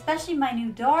 Especially my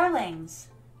new darlings.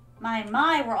 My,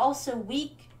 we're all so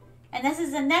weak. And this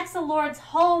is the Nexolord's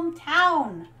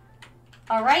hometown.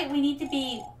 Alright, we need to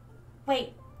be...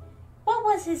 Wait, what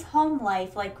was his home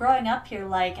life like growing up here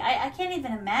like? I can't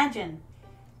even imagine.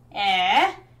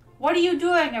 What are you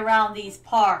doing around these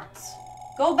parts?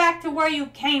 Go back to where you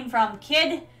came from,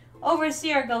 kid.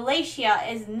 Overseer Galatia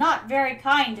is not very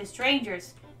kind to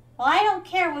strangers. Well, I don't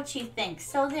care what she thinks,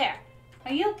 so there.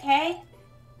 Are you okay?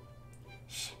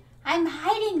 Shh, I'm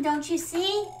hiding, don't you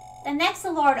see? The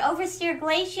Nexolord, Overseer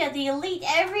Glacia, the elite,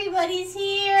 everybody's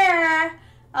here.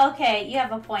 Okay, you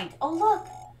have a point. Oh, look.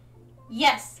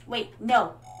 Yes, wait,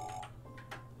 no.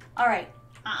 Alright,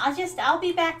 I'll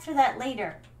be back for that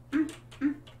later.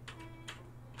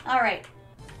 Alright,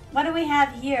 what do we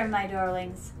have here, my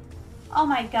darlings? Oh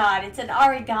my god, it's an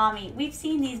origami. We've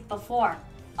seen these before.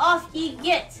 Off ye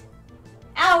get.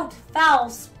 Out, foul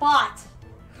spot.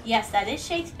 Yes, that is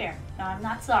Shakespeare. No, I'm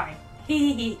not sorry.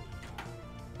 Hee.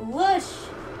 Whoosh.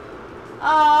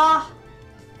 Aw.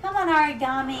 Come on,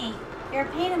 origami. You're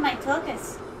a pain in my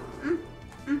tuchus.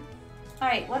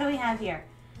 Alright, what do we have here?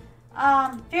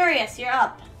 Furious, you're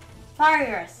up.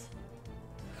 Furious.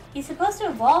 He's supposed to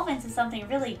evolve into something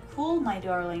really cool, my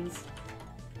darlings.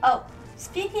 Oh,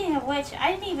 speaking of which,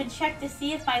 I didn't even check to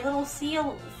see if my little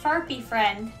seal Furpy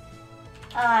friend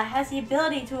has the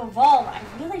ability to evolve. I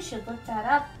really should look that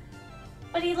up.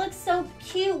 But he looks so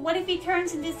cute. What if he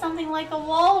turns into something like a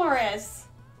walrus?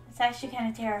 It's actually kind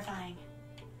of terrifying.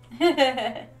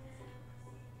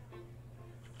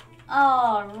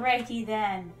 Alrighty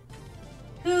then.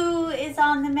 Who is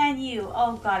on the menu?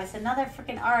 Oh god, it's another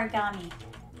freaking origami.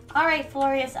 Alright,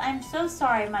 Florius, I'm so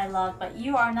sorry, my love, but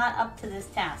you are not up to this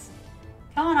task.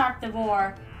 Come on,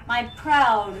 Arctivore. My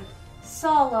proud,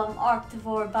 solemn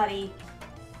Arctivore buddy.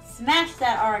 Smash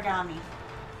that origami.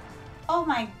 Oh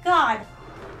my god.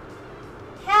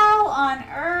 How on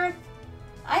earth?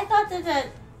 I thought that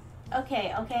the...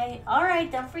 Okay.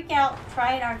 Alright, don't freak out.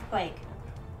 Try an earthquake.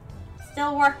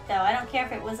 Still worked, though. I don't care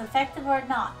if it was effective or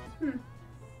not.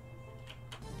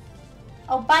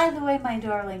 Oh, by the way, my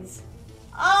darlings.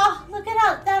 Oh, look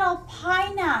at that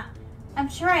Alpina. I'm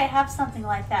sure I have something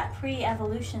like that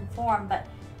pre-evolution form, but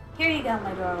here you go,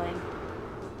 my darling.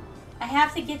 I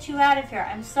have to get you out of here.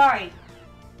 I'm sorry.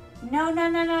 No,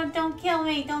 don't kill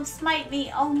me. Don't smite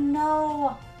me. Oh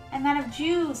no, I'm out of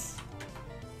juice.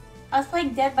 I was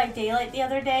playing Dead by Daylight the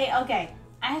other day. Okay,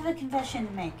 I have a confession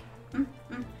to make.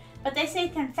 But they say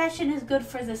confession is good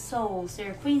for the soul, so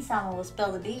your Queen Sama will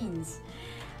spill the beans.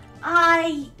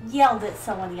 I yelled at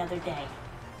someone the other day.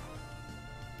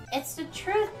 It's the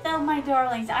truth though, my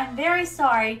darlings. I'm very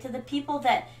sorry to the people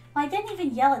that... Well, I didn't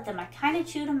even yell at them. I kind of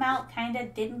chewed them out, kind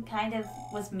of didn't, kind of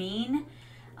was mean.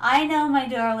 I know, my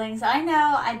darlings. I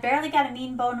know. I barely got a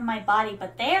mean bone in my body,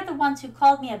 but they are the ones who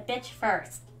called me a bitch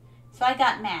first. So I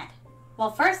got mad.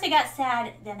 Well, first I got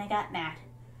sad, then I got mad.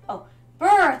 Oh,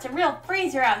 brr, it's a real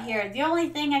freezer out here. The only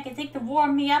thing I can think to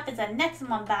warm me up is a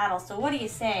Nexomon battle, so what do you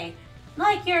say?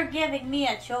 Like you're giving me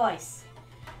a choice.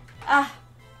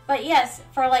 But yes,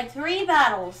 for like 3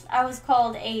 battles, I was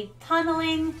called a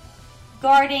tunneling,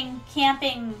 guarding,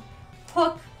 camping,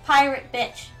 hook, pirate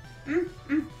bitch.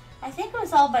 I think it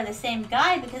was all by the same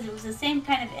guy because it was the same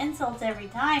kind of insults every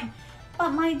time. But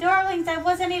my darlings, I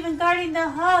wasn't even guarding the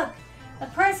hook. The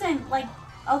person, like,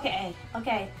 okay.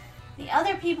 The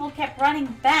other people kept running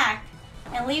back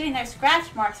and leaving their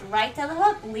scratch marks right to the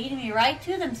hook, leading me right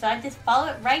to them. So I just followed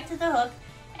it right to the hook.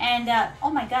 And,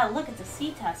 oh my god, look at the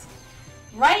sea tusk.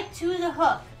 Right to the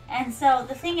hook. And so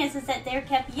the thing is that they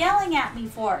kept yelling at me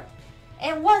for it.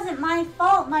 It wasn't my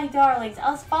fault, my darlings. I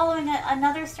was following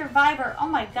another survivor. Oh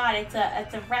my god, it's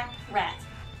a rat.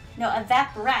 No, a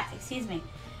vaporat, excuse me.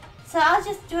 So I was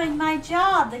just doing my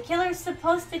job. The killer's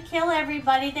supposed to kill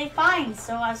everybody they find.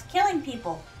 So I was killing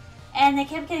people. And they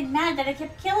kept getting mad that I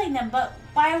kept killing them. But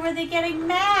why were they getting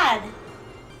mad?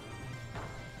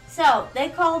 So they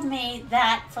called me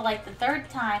that for like the 3rd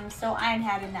time, so I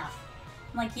had enough.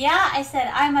 I'm like, yeah, I said,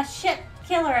 I'm a shit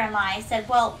killer, am I? I said,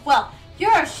 well,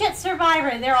 you're a shit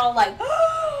survivor. They're all like,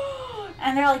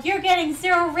 and they're like, you're getting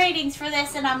 0 ratings for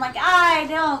this. And I'm like, I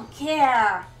don't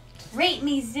care. Rate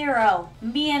me 0.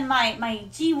 Me and my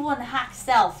G1 hack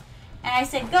self. And I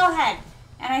said, go ahead.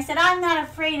 And I said, I'm not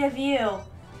afraid of you.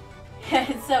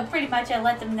 So pretty much I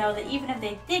let them know that even if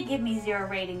they did give me 0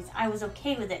 ratings, I was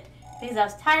okay with it. Because I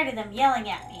was tired of them yelling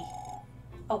at me.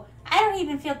 Oh, I don't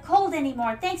even feel cold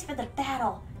anymore. Thanks for the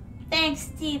battle. Thanks,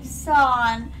 Steve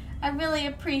Son. I really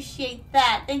appreciate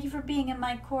that. Thank you for being in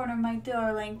my corner, my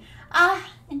darling.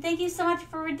 And thank you so much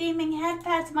for redeeming head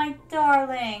pats, my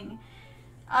darling.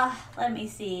 Let me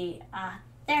see.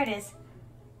 There it is.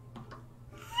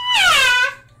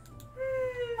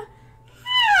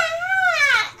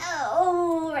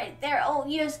 Oh, right there. Oh,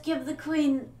 yes, give the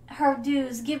queen her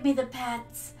dues. Give me the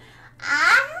pats.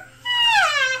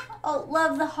 Oh,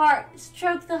 love the heart.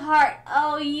 Stroke the heart.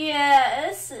 Oh,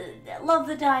 yes. Love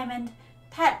the diamond.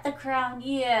 Pat the crown.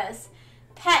 Yes.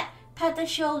 Pat the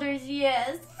shoulders.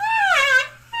 Yes.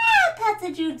 Pat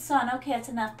the Jude son. Okay, that's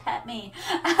enough. Pat me.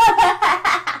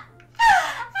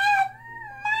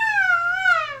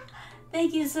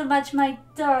 Thank you so much, my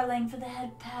darling, for the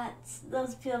head pats.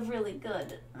 Those feel really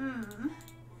good.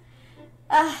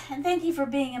 And thank you for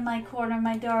being in my corner,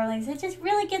 my darlings. It just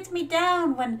really gets me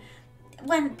down when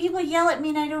people yell at me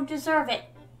and I don't deserve it.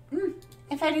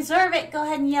 If I deserve it, go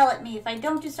ahead and yell at me. If I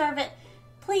don't deserve it,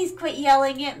 please quit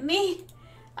yelling at me.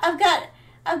 I've got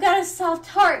a soft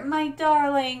heart, my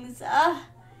darlings.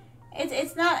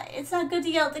 It's not good to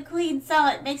yell at the Queen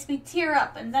Sama. It makes me tear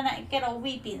up and then I get all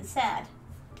weepy and sad.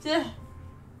 Ugh.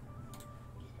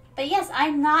 But yes,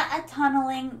 I'm not a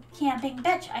tunneling camping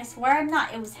bitch. I swear I'm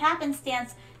not. It was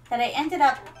happenstance that I ended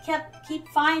up keep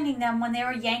finding them when they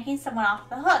were yanking someone off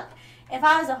the hook. If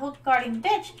I was a hook guarding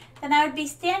bitch, then I would be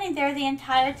standing there the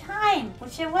entire time,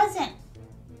 which I wasn't.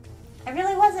 I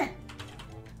really wasn't.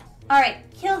 Alright,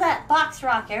 kill that box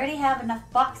rock. I already have enough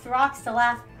box rocks to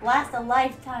last a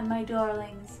lifetime, my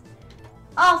darlings.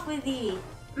 Off with ye.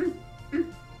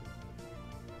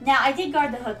 Now, I did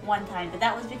guard the hook one time, but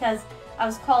that was because I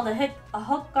was called a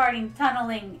hook guarding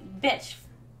tunneling bitch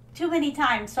too many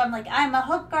times. So I'm like, I'm a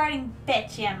hook guarding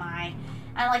bitch, am I?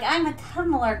 I'm like, I'm a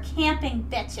tunneler camping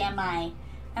bitch, am I?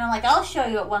 And I'm like, I'll show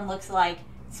you what one looks like.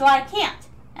 So I can't.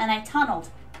 And I tunneled.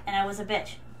 And I was a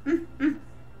bitch.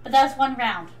 But that was one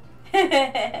round.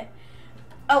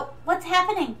 Oh, what's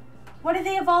happening? What are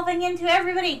they evolving into?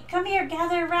 Everybody, come here,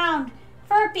 gather around.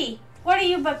 Furpy, what are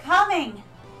you becoming?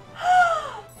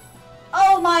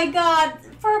 Oh my god,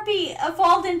 Furpy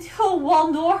evolved into a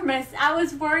Walnormus. I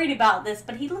was worried about this,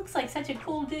 but he looks like such a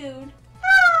cool dude.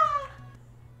 Ah,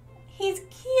 he's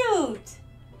cute.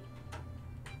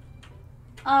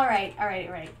 Alright.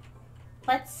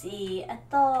 Let's see.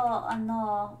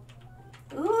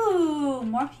 Ooh,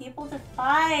 more people to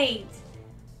fight.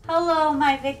 Hello,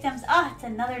 my victims. Ah, it's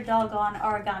another doggone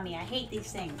origami. I hate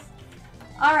these things.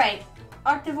 Alright,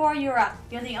 Arctivore, you're up.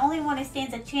 You're the only one who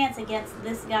stands a chance against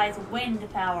this guy's wind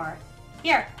power.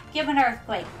 Here, give an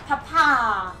earthquake.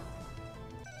 Pa-pa!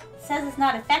 Says it's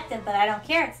not effective, but I don't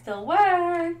care. It still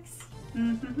works.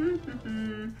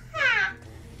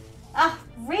 Ah,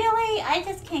 really? I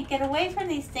just can't get away from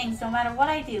these things no matter what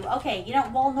I do. Okay, you know,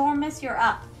 Walnormus, you're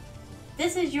up.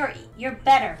 This is you're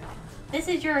better. This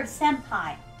is your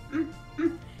senpai.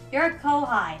 You're a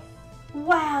kohai.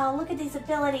 Wow, look at these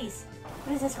abilities.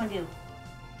 What does this one do?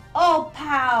 Oh,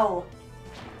 pow!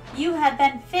 You have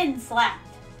been fin slapped.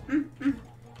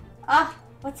 Ah,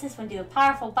 what's this one do? A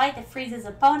powerful bite that freezes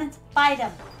opponents. Bite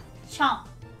them. Chomp.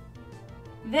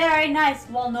 Very nice,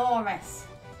 Walnormus.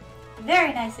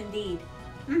 Very nice indeed.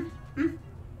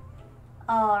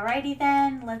 Alrighty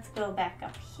then, let's go back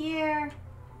up here.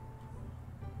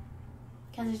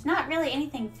 Because there's not really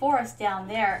anything for us down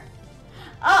there.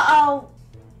 Uh-oh!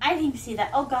 I didn't even see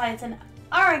that. Oh god, it's an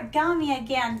origami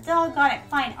again. Doggone it.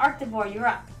 Fine, Arctivore, you're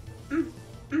up.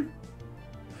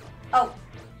 Oh.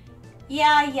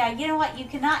 Yeah, you know what? You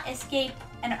cannot escape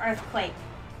an earthquake.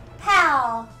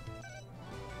 Pow!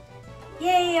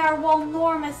 Yay, our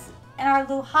Walnormus and our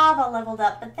Luhava leveled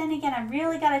up. But then again, I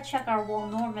really gotta check our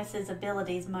Walnormus's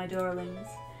abilities, my darlings.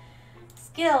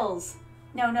 Skills.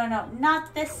 No,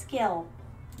 not this skill.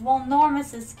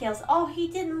 Walnormus's skills. Oh, he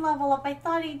didn't level up. I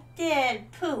thought he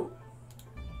did. Pooh.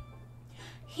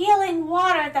 Healing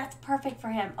water. That's perfect for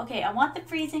him. Okay, I want the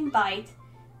freezing bite.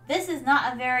 This is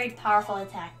not a very powerful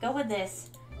attack. Go with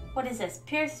this. What is this?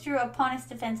 Pierce through opponent's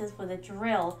defenses with a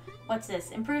drill. What's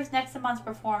this? Improves Nexomon's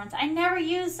performance. I never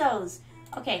use those.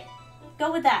 Okay,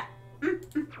 go with that.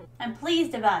 I'm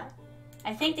pleased about it.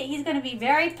 I think that he's going to be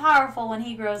very powerful when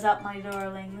he grows up, my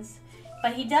darlings.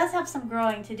 But he does have some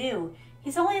growing to do.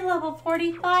 He's only level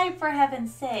 45, for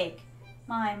heaven's sake.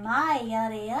 My,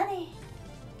 yada.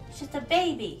 It's just a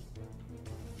baby.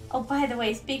 Oh, by the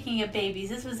way, speaking of babies,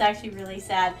 this was actually really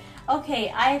sad. Okay,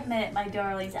 I admit it, my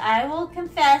darlings. I will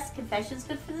confess. Confession's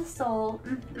good for the soul.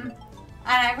 And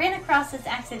I ran across this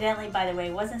accidentally, by the way.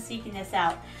 Wasn't seeking this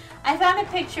out. I found a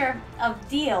picture of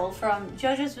Deal from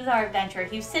JoJo's Bizarre Adventure.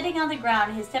 He was sitting on the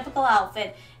ground in his typical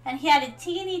outfit, and he had a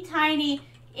teeny tiny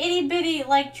itty bitty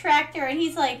like tractor, and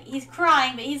he's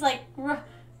crying, but he's like,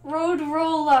 road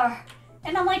roller.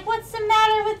 And I'm like, what's the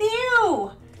matter with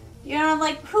you? You know, I'm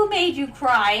like, who made you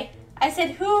cry? I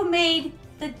said, who made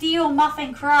the Dio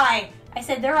Muffin cry? I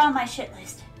said, they're on my shit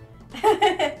list.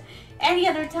 Any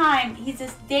other time, he's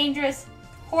this dangerous,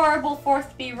 horrible force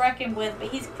to be reckoned with, but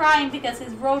he's crying because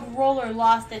his road roller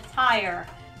lost a tire.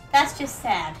 That's just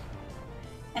sad.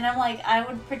 And I'm like, I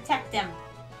would protect him.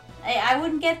 I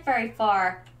wouldn't get very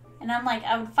far. And I'm like,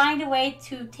 I would find a way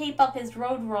to tape up his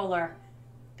road roller.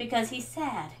 Because he's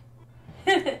sad.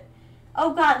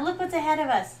 Oh god, look what's ahead of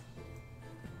us.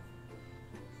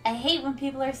 I hate when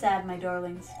people are sad, my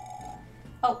darlings.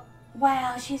 Oh,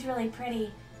 wow, she's really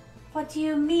pretty. What do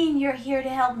you mean you're here to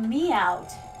help me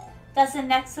out? Does the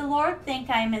Nexolord think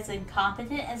I'm as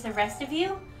incompetent as the rest of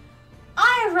you?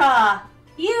 Ira!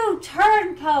 You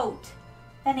turncoat!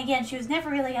 Then again, she was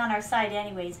never really on our side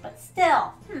anyways, but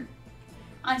still.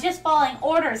 I'm just following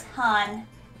orders, hun.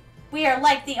 We are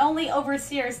like the only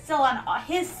overseers still on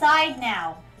his side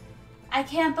now. I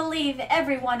can't believe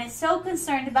everyone is so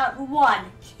concerned about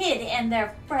one kid and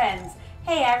their friends.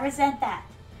 Hey, I resent that.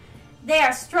 They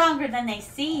are stronger than they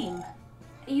seem.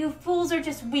 You fools are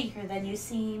just weaker than you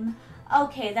seem.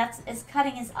 Okay, that's as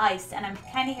cutting as ice, and I'm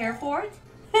kind of here for it.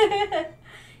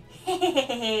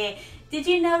 Did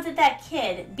you know that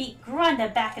kid beat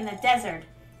Grunda back in the desert?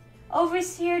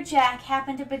 Overseer Jack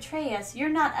happened to betray us. You're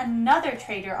not another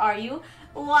traitor, are you?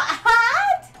 What?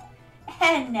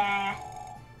 Nah.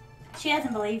 She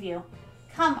doesn't believe you.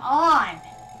 Come on.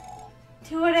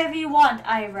 Do whatever you want,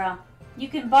 Ira. You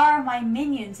can borrow my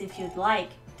minions if you'd like.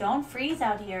 Don't freeze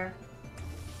out here.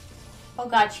 Oh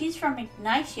god, she's from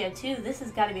Ignitia too. This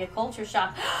has got to be a culture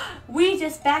shock. We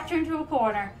just backed her into a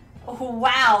corner. Oh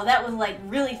wow, that was like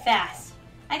really fast.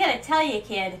 I gotta tell you,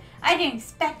 kid, I didn't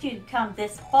expect you to come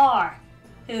this far.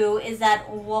 Who is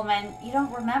that woman? You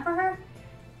don't remember her?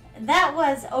 That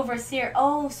was Overseer...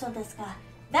 Oh, so this guy...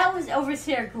 That was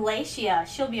Overseer Glacia.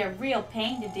 She'll be a real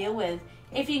pain to deal with.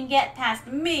 If you can get past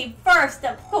me first,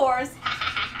 of course.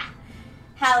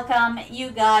 How come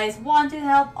you guys want to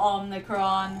help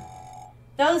Omnicron?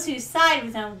 Those who side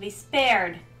with him will be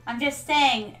spared. I'm just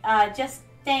staying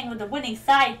with the winning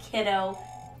side, kiddo.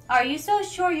 Are you so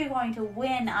sure you're going to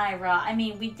win, Ira? I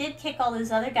mean, we did kick all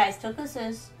those other guys'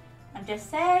 tukuses. I'm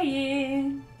just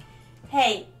saying.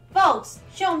 Hey, folks,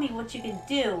 show me what you can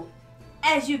do.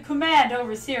 As you command,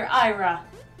 Overseer Ira.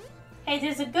 Hey,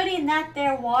 there's a goodie in that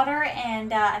there water,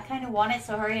 and I kind of want it,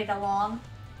 so hurry it along.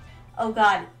 Oh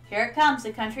God, here it comes,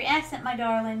 the country accent, my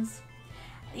darlings.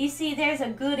 You see, there's a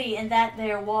goodie in that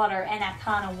there water, and I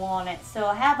kind of want it. So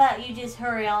how about you just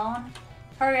hurry on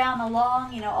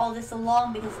along, you know, all this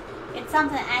along, because it's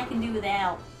something I can do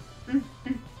without.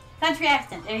 Country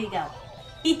accent, there you go.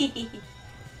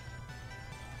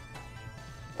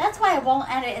 That's why I won't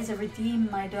add it as a redeem,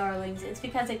 my darlings. It's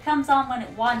because it comes on when it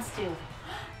wants to.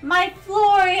 My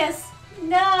Florius!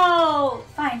 No!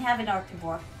 Fine, have an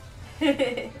Arctivore.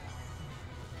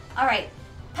 Alright.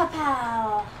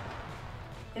 Pow-pow!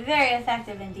 Very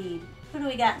effective indeed. Who do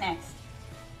we got next?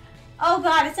 Oh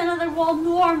God, it's another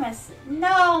Walnormus.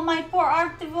 No, my poor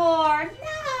Arctivore.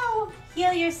 No!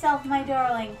 Heal yourself, my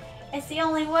darling. It's the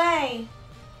only way.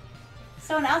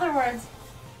 So in other words,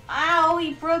 ow,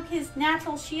 he broke his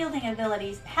natural shielding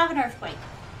abilities. Have an earthquake.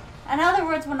 In other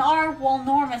words, when our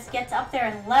Walnormus gets up there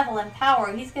in level and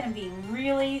power, he's going to be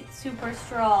really super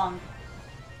strong.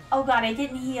 Oh God, I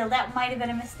didn't heal. That might have been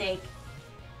a mistake.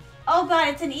 Oh God,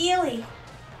 it's an Ely.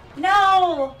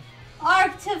 No!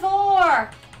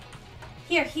 Arctivore!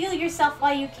 Here, heal yourself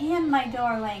while you can, my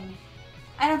darling.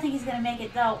 I don't think he's going to make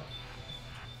it, though.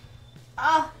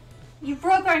 Ah! You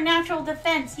broke our natural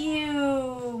defense,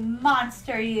 you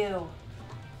monster, you.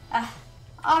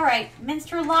 Alright,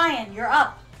 Minstrel Lion, you're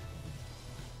up.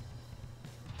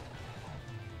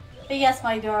 But yes,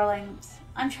 my darlings,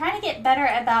 I'm trying to get better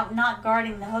about not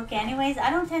guarding the hook anyways. I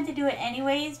don't tend to do it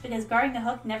anyways because guarding the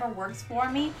hook never works for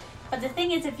me. But the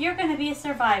thing is, if you're going to be a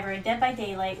survivor in Dead by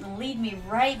Daylight and lead me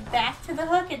right back to the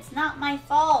hook, it's not my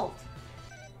fault.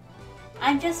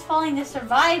 I'm just following the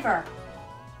survivor.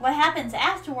 What happens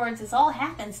afterwards is all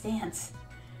happenstance.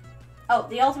 Oh,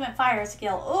 the ultimate fire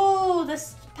skill. Ooh, the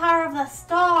power of the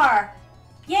star.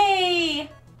 Yay!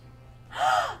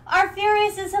 Our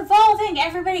Furious is evolving.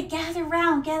 Everybody gather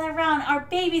round, gather round. Our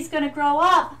baby's gonna grow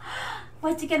up.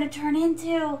 What's it gonna turn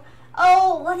into?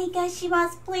 Oh,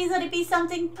 onegaishimasu. Please let it be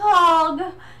something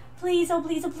Pog. Please, oh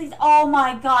please, oh please. Oh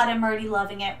my God, I'm already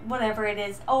loving it. Whatever it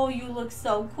is. Oh, you look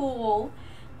so cool.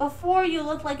 Before you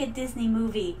looked like a Disney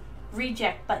movie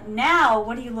reject, but now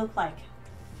what do you look like?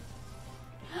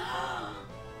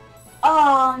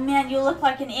 Oh man, you look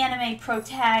like an anime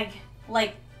protag,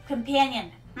 like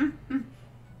companion.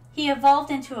 He evolved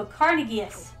into a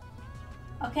Carnegius.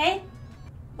 Okay?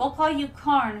 We'll call you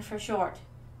Karn for short.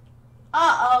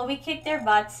 Uh-oh, we kicked their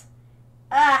butts.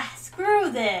 Ah,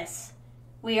 screw this.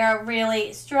 We are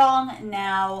really strong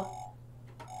now.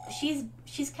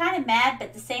 She's kind of mad, but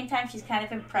at the same time she's kind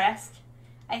of impressed,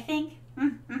 I think.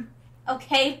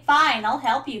 Okay, fine, I'll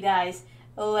help you guys.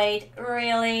 Wait,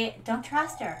 really? Don't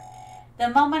trust her. The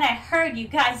moment I heard you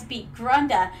guys beat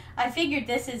Grunda, I figured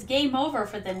this is game over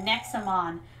for the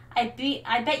Nexomon.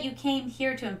 I bet you came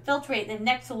here to infiltrate the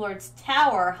Nexolord's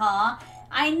tower, huh?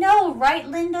 I know, right,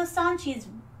 Lindo-san? She's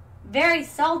very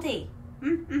salty.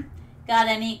 Got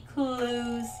any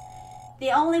clues?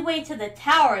 The only way to the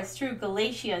tower is through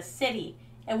Galatia City.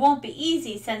 It won't be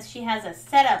easy since she has a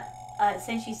setup.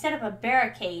 Since she set up a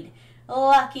barricade.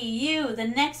 Lucky you, the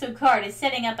Nexocard is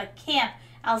setting up a camp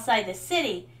outside the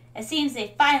city. It seems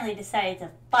they finally decided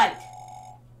to fight.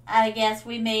 I guess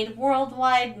we made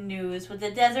worldwide news with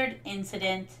the desert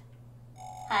incident.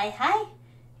 Hi.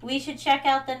 We should check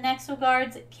out the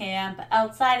Nexoguard's camp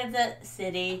outside of the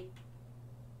city.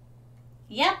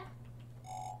 Yep.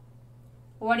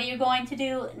 What are you going to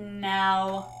do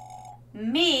now?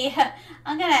 Me?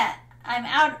 I'm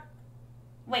out.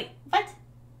 Wait, what?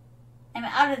 I'm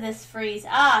out of this freeze.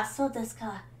 Ah, so desu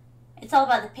ka. It's all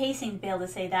about the pacing to be able to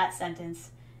say that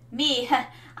sentence. Me,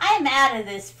 I'm out of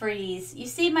this freeze. You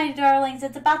see, my darlings,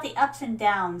 it's about the ups and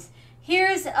downs.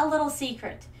 Here's a little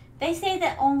secret. They say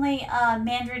that only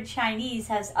Mandarin Chinese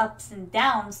has ups and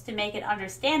downs to make it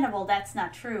understandable. That's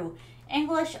not true.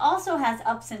 English also has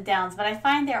ups and downs, but I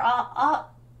find they're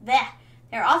oftentimes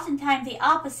the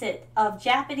opposite of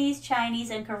Japanese,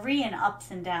 Chinese, and Korean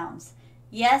ups and downs.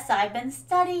 Yes, I've been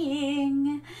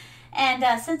studying. And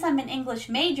since I'm an English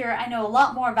major, I know a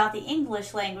lot more about the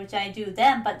English language than I do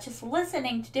them, but just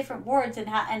listening to different words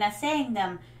and saying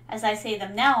them as I say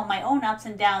them now, my own ups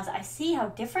and downs, I see how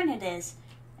different it is.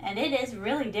 And it is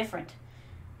really different.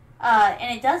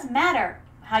 And it does matter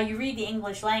how you read the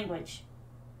English language.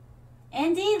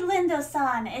 Indeed,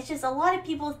 Lindo-san. It's just a lot of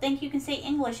people think you can say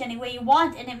English any way you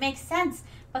want, and it makes sense.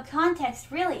 But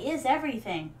context really is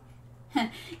everything.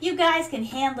 You guys can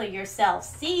handle yourselves.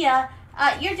 See ya.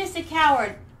 You're just a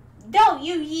coward. Don't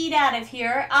you yeet out of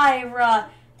here, Ira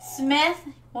Smith.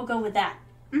 We'll go with that.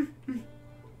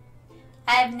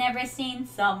 I've never seen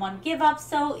someone give up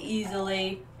so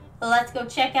easily. Let's go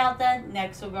check out the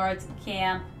Nexoguard's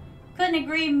camp. Couldn't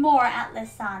agree more,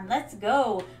 Atlas-san. Let's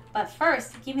go. But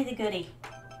first, give me the goodie.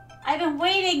 I've been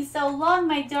waiting so long,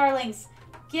 my darlings.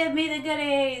 Give me the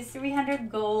goodies. 300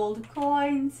 gold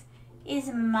coins is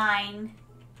mine.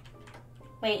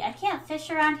 Wait, I can't fish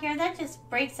around here? That just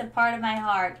breaks a part of my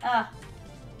heart. Ugh.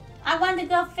 I want to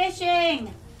go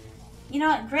fishing! You know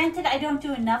what? Granted, I don't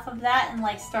do enough of that in,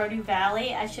 like, Stardew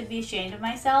Valley. I should be ashamed of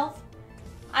myself.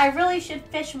 I really should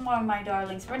fish more, my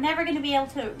darlings. We're never going to be able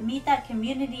to meet that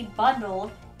community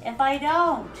bundle if I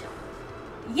don't.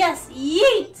 Yes,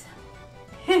 yeet!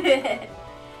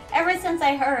 Ever since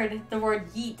I heard the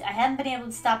word yeet, I haven't been able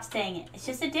to stop saying it. It's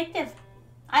just addictive.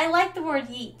 I like the word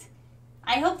yeet.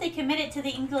 I hope they commit it to the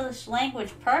English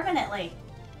language permanently.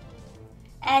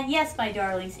 And yes, my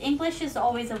darlings, English is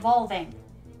always evolving.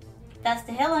 That's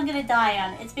the hill I'm going to die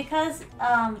on. It's because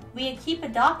we keep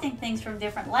adopting things from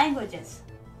different languages.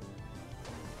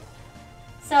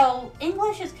 So,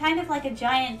 English is kind of like a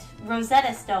giant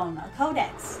Rosetta Stone, a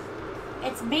codex.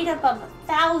 It's made up of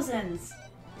thousands,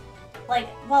 like,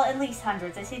 well, at least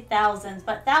hundreds. I say thousands,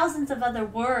 but thousands of other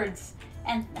words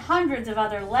and hundreds of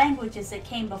other languages that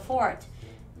came before it.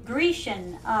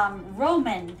 Grecian,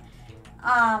 Roman,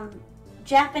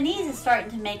 Japanese is starting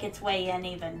to make its way in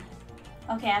even.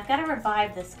 Okay, I've got to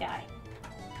revive this guy.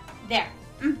 There.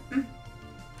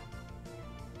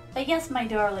 But yes, my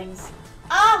darlings.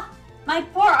 Ah! My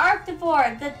poor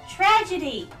Arctivore! The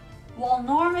tragedy! Well,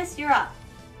 Normus, you're up.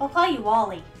 We'll call you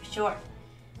Wally, for short.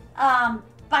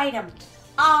 Bite him.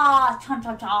 Ah, chomp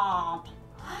chomp chomp.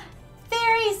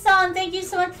 Fairy-san, thank you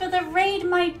so much for the raid,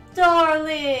 my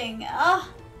darling. Ah,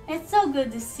 it's so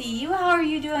good to see you. How are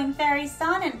you doing,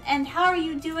 Fairy-san? And how are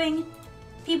you doing,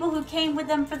 people who came with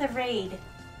them for the raid?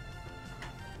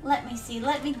 Let me see.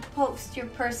 Let me post your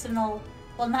personal...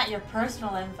 Well, not your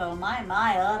personal info. My,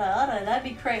 that'd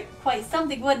be quite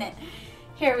something, wouldn't it?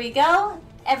 Here we go.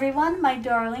 Everyone, my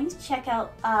darlings, check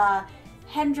out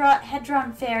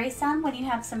Hedron Fairy-san when you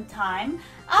have some time.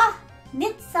 Ah,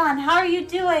 Knit-san, how are you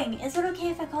doing? Is it okay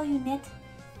if I call you Knit?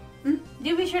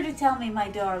 Do be sure to tell me, my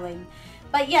darling.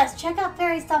 But yes, check out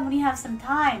Fairy-san when you have some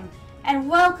time. And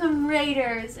welcome,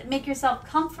 Raiders. Make yourself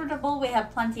comfortable. We have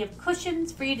plenty of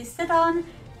cushions for you to sit on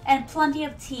and plenty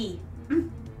of tea.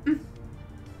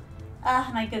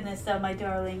 Ah, my goodness, though, my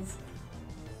darlings.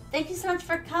 Thank you so much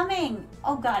for coming.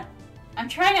 Oh, God. I'm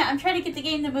trying to get the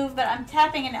game to move, but I'm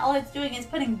tapping and all it's doing is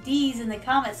putting D's in the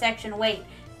comment section. Wait,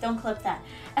 don't clip that.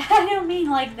 I don't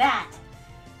mean like that.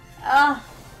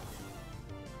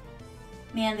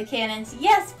 Man, the cannons.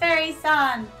 Yes,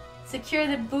 Fairy-san. Secure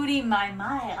the booty, my.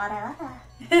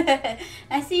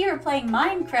 I see you were playing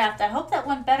Minecraft. I hope that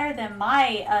went better than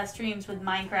my streams with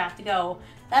Minecraft go.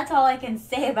 That's all I can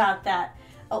say about that.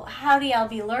 Oh, howdy, I'll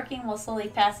be lurking while slowly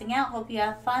passing out. Hope you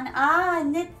have fun. Ah,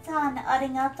 Knit-san,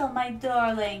 arigato, my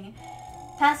darling.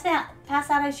 Pass out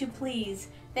as you please.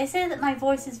 They say that my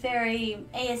voice is very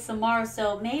ASMR,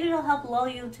 so maybe it'll help lull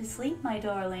you to sleep, my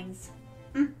darlings.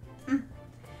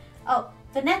 Oh,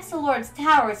 the Nexolord's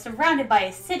tower is surrounded by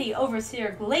a city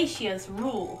overseer Glacia's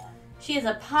rule. She is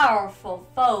a powerful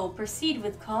foe. Proceed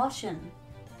with caution.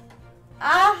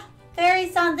 Ah,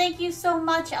 Fairy-san, thank you so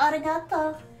much.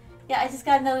 Arigato. Yeah, I just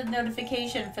got another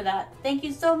notification for that. Thank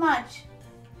you so much.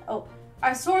 Oh,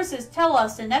 our sources tell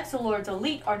us the Nexolord's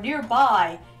elite are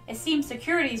nearby. It seems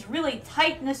security is really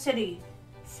tight in the city.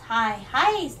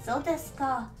 Hi, so desu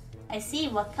ka. I see,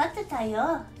 wakateta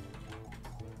yo.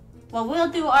 Well,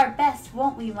 we'll do our best,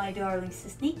 won't we, my darlings, to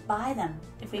sneak by them,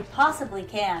 if we possibly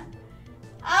can.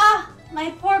 Ah,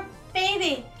 my poor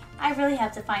baby. I really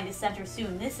have to find a center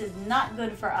soon. This is not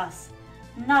good for us.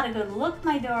 Not a good look,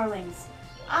 my darlings.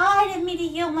 Ah, I didn't mean to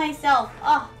heal myself.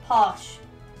 Ah, posh.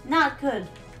 Not good.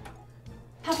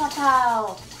 Pow, pow,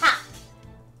 pow. Ha!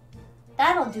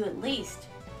 That'll do at least.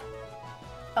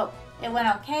 Oh, it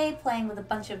went okay playing with a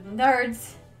bunch of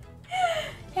nerds.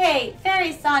 Hey,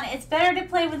 Fairy-san, it's better to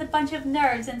play with a bunch of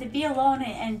nerds than to be alone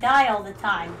and die all the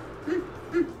time.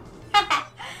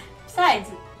 Besides,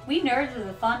 We nerds are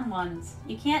the fun ones.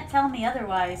 You can't tell me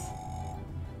otherwise.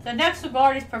 The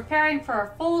Nexogard is preparing for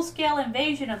a full-scale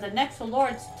invasion of the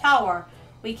Nexolord's tower.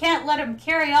 We can't let him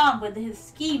carry on with his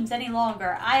schemes any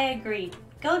longer. I agree.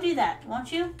 Go do that,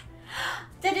 won't you?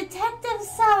 The detective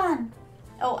son!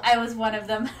 Oh, I was one of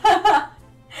them.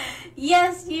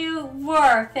 Yes, you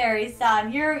were,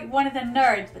 fairy-san. You're one of the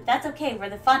nerds, but that's okay. We're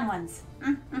the fun ones.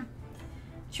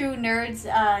 True nerds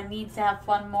need to have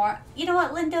fun more. You know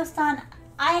what, Lindo-san?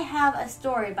 I have a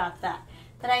story about that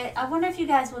I wonder if you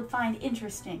guys would find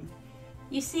interesting.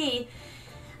 You see,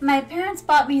 my parents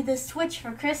bought me this Switch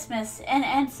for Christmas,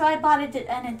 and so I bought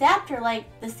an adapter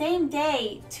like the same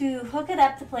day to hook it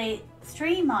up to play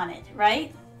stream on it,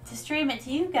 right? To stream it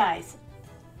to you guys.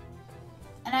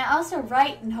 And I also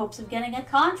write in hopes of getting a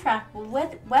contract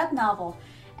with Web Novel.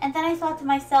 And then I thought to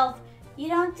myself, you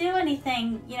don't do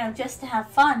anything, you know, just to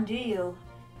have fun, do you?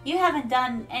 You haven't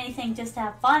done anything just to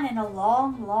have fun in a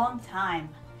long, long time.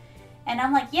 And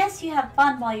I'm like, yes, you have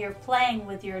fun while you're playing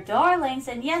with your darlings,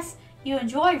 and yes, you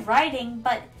enjoy writing,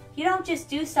 but you don't just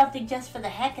do something just for the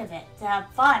heck of it, to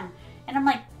have fun. And I'm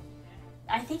like,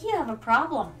 I think you have a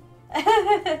problem.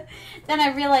 Then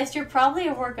I realized you're probably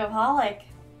a workaholic.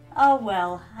 Oh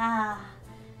well,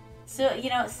 So,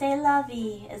 you know, c'est la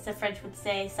vie, as the French would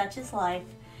say, such is life.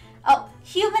 Oh,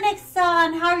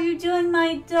 Humanix-san, how are you doing,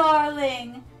 my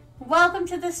darling? Welcome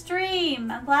to the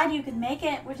stream. I'm glad you could make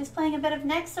it. We're just playing a bit of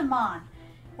Nexomon.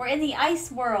 We're in the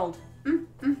ice world.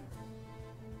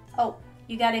 Oh,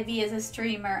 you gotta be as a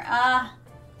streamer.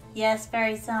 Yes,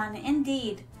 fairy-san,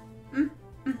 indeed.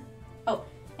 Oh,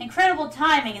 incredible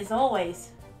timing as always.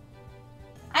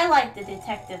 I like the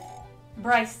detective.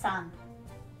 Bryce-san.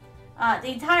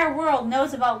 The entire world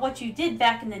knows about what you did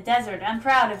back in the desert. I'm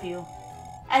proud of you.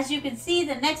 As you can see,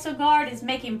 the Nexogard is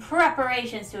making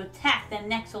preparations to attack the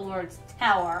Nexolord's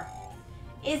tower.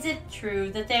 Is it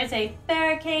true that there's a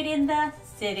barricade in the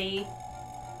city?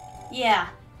 Yeah.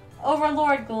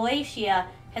 Overlord Glacia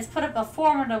has put up a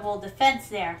formidable defense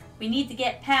there. We need to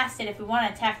get past it if we want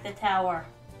to attack the tower.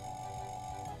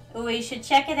 We should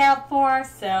check it out for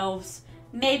ourselves.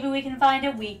 Maybe we can find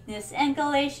a weakness in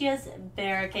Glacia's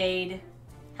barricade.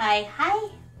 Hi.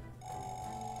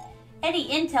 Any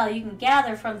intel you can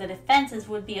gather from the defenses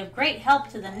would be of great help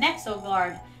to the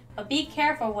Nexogard, but be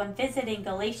careful when visiting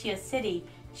Galatia City.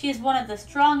 She is one of the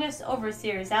strongest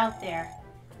overseers out there.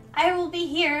 I will be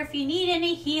here if you need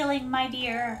any healing, my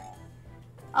dear.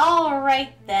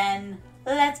 Alright then,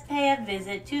 let's pay a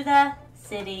visit to the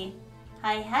city.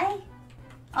 Hi.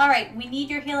 Alright, we need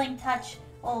your healing touch,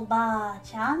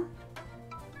 Olba-chan.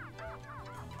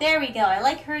 There we go, I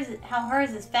like hers, how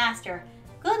hers is faster.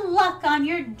 Good luck on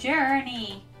your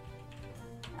journey.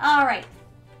 Alright.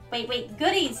 Wait,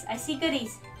 goodies. I see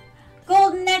goodies.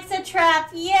 Golden Nexa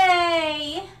trap.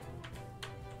 Yay!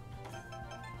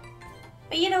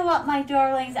 But you know what, my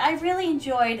darlings? I really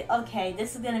enjoyed... Okay,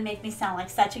 this is going to make me sound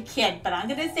like such a kid, but I'm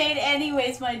going to say it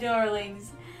anyways, my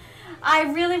darlings. I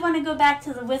really want to go back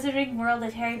to the Wizarding World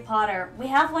of Harry Potter. We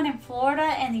have one in Florida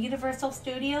and the Universal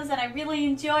Studios, and I really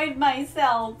enjoyed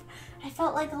myself. I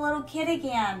felt like a little kid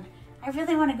again. I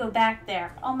really want to go back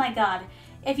there. Oh my god.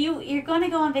 If you're going to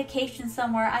go on vacation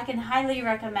somewhere, I can highly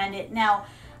recommend it. Now,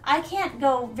 I can't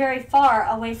go very far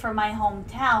away from my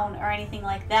hometown or anything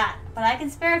like that, but I can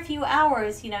spare a few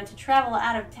hours, you know, to travel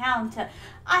out of town to...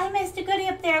 I missed a goodie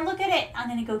up there, look at it! I'm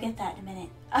going to go get that in a minute.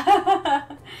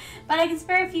 But I can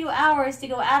spare a few hours to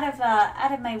go out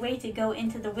of my way to go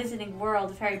into the Wizarding World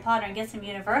of Harry Potter and get some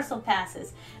Universal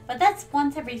passes. But that's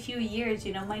once every few years,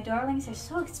 you know, my darlings. They're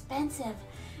so expensive.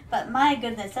 But my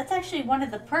goodness, that's actually one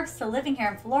of the perks to living here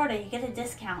in Florida. You get a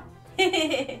discount.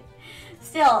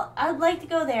 Still, I would like to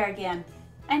go there again.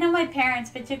 I know my parents,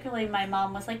 particularly my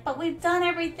mom, was like, but we've done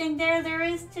everything there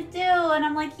is to do. And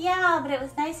I'm like, yeah, but it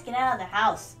was nice to get out of the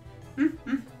house.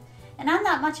 And I'm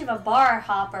not much of a bar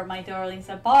hopper, my darlings,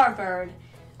 a bar bird.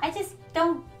 I just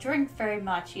don't drink very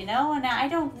much, you know, and I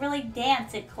don't really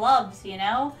dance at clubs, you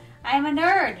know. I'm a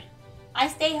nerd. I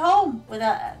stay home with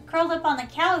curled up on the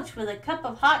couch with a cup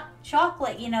of hot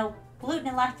chocolate, you know, gluten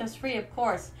and lactose free, of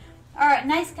course. Or a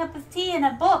nice cup of tea and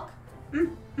a book.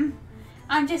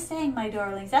 I'm just saying, my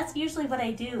darlings, that's usually what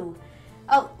I do.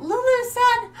 Oh,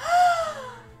 Lulu-san!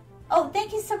 Oh,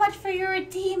 thank you so much for your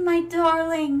redeem, my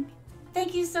darling.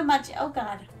 Thank you so much. Oh,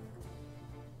 God.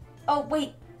 Oh,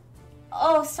 wait.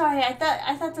 Oh, sorry. I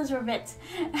thought those were bits.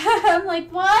 I'm like,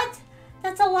 what?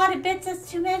 That's a lot of bits. That's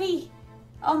too many.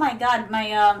 Oh, my God. My,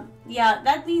 yeah,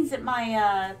 that means that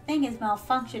my, thing is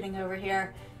malfunctioning over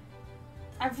here.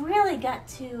 I've really got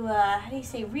to, how do you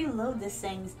say, reload this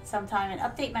thing sometime and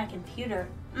update my computer.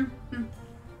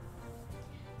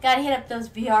 Gotta hit up those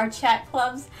VR chat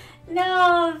clubs.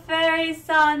 No, fairy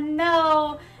son,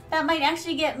 no. That might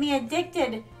actually get me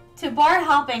addicted to bar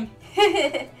hopping.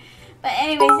 But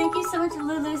anyways, thank you so much,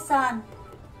 Lulu-san.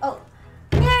 Oh,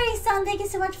 fairy-san, thank you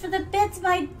so much for the bits,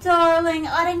 my darling.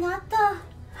 Arigato.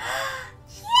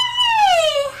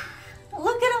 Yay!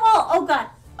 Look at them all. Oh god.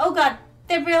 Oh god.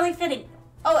 They're really fitting.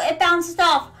 Oh, it bounced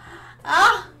off.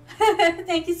 Ah.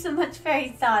 Thank you so much,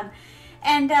 fairy-san.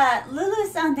 And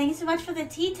Lulu-san, thank you so much for the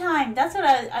tea time. That's what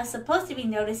I was supposed to be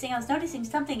noticing. I was noticing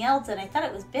something else, and I thought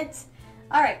it was bits.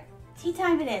 All right, tea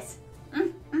time it is.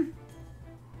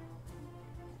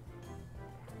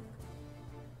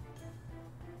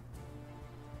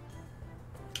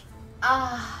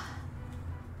 Ah,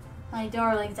 my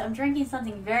darlings, I'm drinking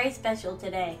something very special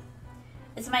today.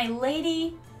 It's my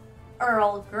Lady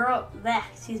Earl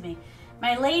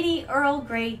my Lady Earl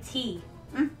Grey tea.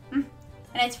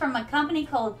 And it's from a company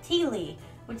called Tealy,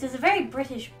 which is a very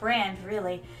British brand,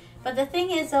 really. But the thing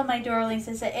is, though, my darlings,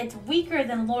 is that it's weaker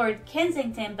than Lord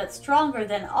Kensington, but stronger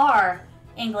than our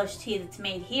English tea that's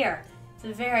made here. It's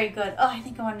very good. Oh, I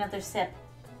think I want another sip.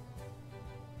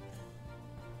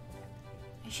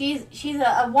 She's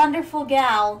a wonderful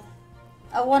gal,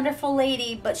 a wonderful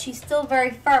lady, but she's still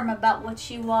very firm about what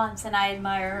she wants, and I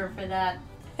admire her for that.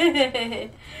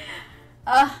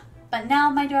 But now,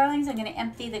 my darlings, I'm going to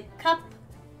empty the cup,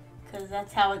 because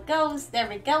that's how it goes. There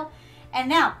we go. And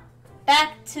now,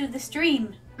 back to the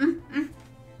stream.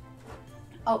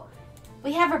 Oh,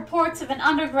 we have reports of an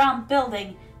underground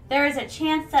building. There is a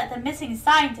chance that the missing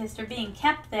scientists are being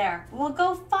kept there. We'll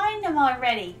go find them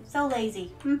already. So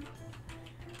lazy.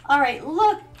 Alright,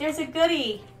 look, there's a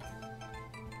goodie.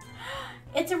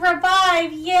 It's a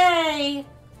revive, yay!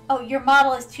 Oh, your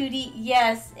model is 2D.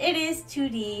 Yes, it is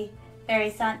 2D.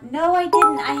 Fairy-san. No, I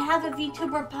didn't. I have a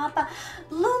VTuber Papa.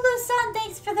 Lulu-san,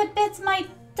 thanks for the bits, my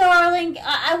darling.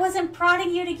 I wasn't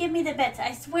prodding you to give me the bits,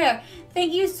 I swear.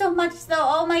 Thank you so much, though.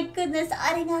 Oh, my goodness.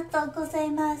 Arigatou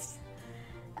gozaimasu.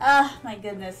 My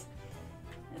goodness.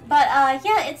 But,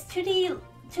 yeah, it's 2D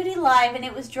Live, and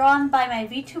it was drawn by my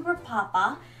VTuber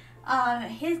Papa.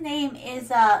 His name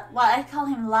is, well, I call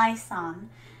him Lai-san.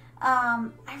 I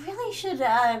really should,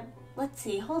 let's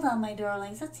see. Hold on, my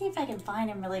darlings. Let's see if I can find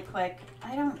him really quick.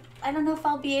 I don't know if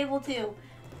I'll be able to.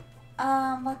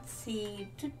 Let's see.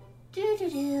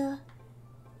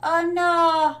 Oh,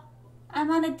 no.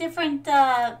 I'm on a different,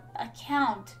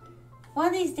 account. One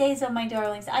of these days, oh, my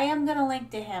darlings, I am going to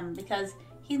link to him because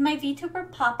he's my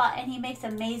VTuber Papa and he makes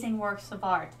amazing works of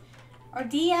art. Or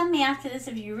DM me after this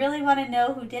if you really want to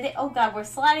know who did it. Oh, God, we're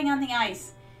sliding on the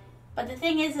ice. But the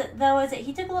thing is, though, is that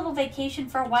he took a little vacation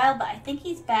for a while, but I think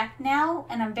he's back now,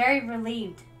 and I'm very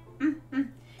relieved.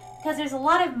 Because there's a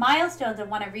lot of milestones I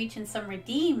want to reach and some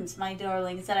redeems, my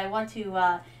darlings, that I want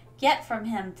to get from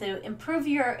him to improve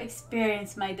your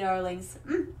experience, my darlings.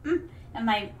 And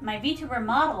my VTuber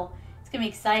model, it's going to be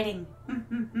exciting.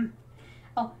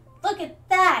 Oh, look at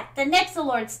that! The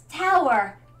Nexolord's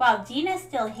tower! Wow, Gina's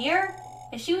still here?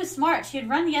 If she was smart, she'd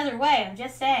run the other way. I'm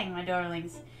just saying, my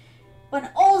darlings. When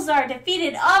Olzar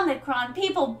defeated Omicron,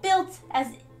 people built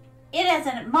it as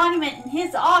a monument in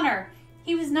his honor.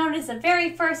 He was known as the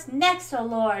very first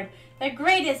Nexolord, the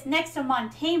greatest Nexomon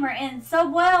tamer in the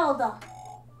world.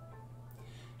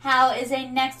 How is a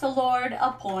Nexolord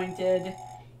appointed?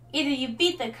 Either you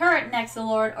beat the current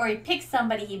Nexolord or you pick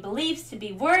somebody he believes to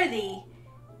be worthy,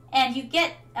 and you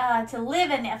get to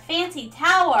live in a fancy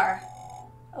tower.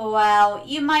 Wow,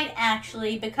 you might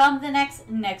actually become the next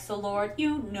Nexolord.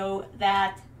 You know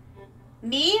that.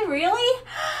 Me? Really?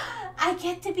 I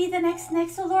get to be the next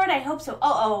Nexolord? I hope so.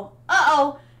 Uh-oh.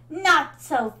 Uh-oh. Not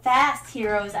so fast,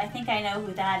 heroes. I think I know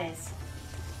who that is.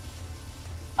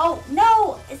 Oh,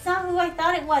 no. It's not who I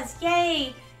thought it was.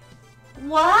 Yay.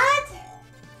 What?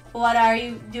 What are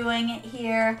you doing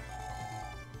here?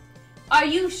 Are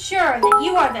you sure that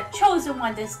you are the chosen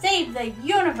one to save the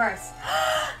universe?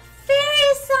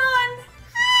 Fairy-san!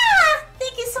 Ah!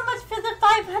 Thank you so much for the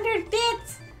 500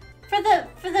 bits! For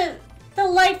the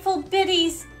delightful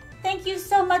biddies. Thank you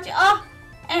so much. Oh,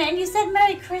 and you said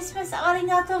Merry Christmas.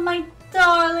 Arigato, my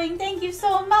darling. Thank you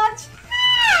so much.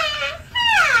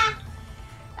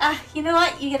 You know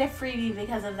what? You get a freebie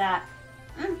because of that.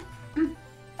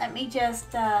 Let me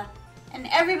just, and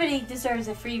everybody deserves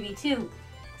a freebie too.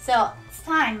 So, it's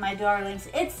time, my darlings.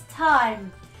 It's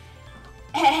time.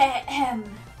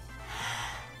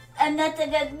 Another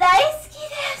nice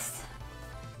kiss.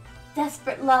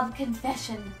 Desperate love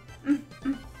confession.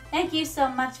 Thank you so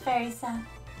much, Fairy-san.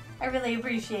 I really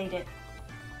appreciate it.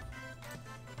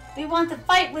 We want to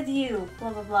fight with you,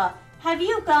 blah, blah, blah. Have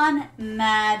you gone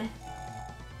mad?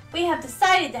 We have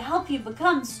decided to help you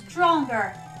become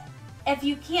stronger. If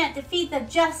you can't defeat the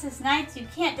Justice Knights, you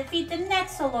can't defeat the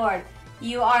Nexolord.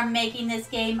 You are making this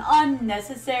game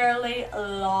unnecessarily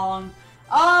long.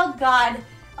 Oh God.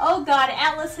 Oh God,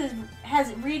 Atlas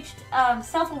has reached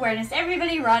self-awareness.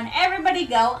 Everybody run. Everybody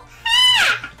go.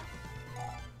 Ah!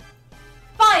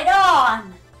 Fight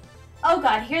on! Oh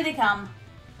God, here they come.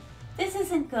 This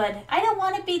isn't good. I don't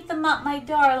want to beat them up, my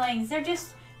darlings.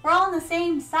 We're all on the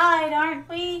same side, aren't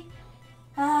we?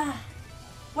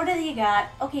 What do you got?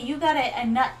 Okay, you got a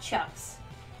nutchucks.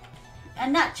 A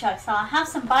nutchucks, huh? Have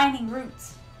some binding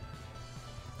roots.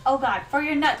 Oh God, for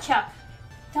your nutchuck.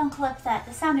 Don't clip that.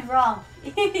 That sounded wrong.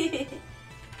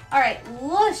 Alright,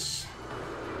 whoosh.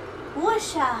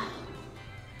 Whoosha.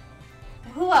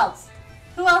 Who else?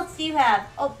 Who else do you have?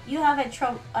 Oh, you have a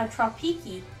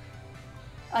Tropiki.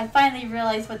 I finally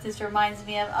realized what this reminds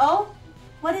me of. Oh,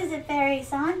 what is it,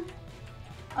 Fairy-san?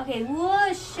 Okay,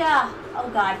 whoosha. Oh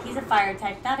God, he's a fire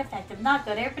type. Not effective. Not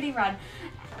good. Everybody run.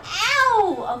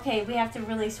 Ow! Okay, we have to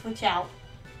really switch out.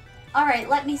 Alright,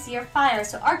 let me see your fire.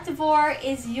 So Arctivore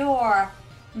is your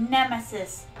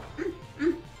nemesis.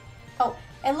 Oh,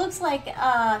 it looks like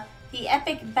the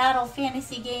epic battle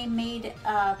fantasy game made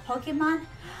Pokemon.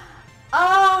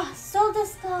 Ah, so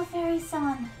does the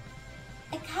Fairy-san.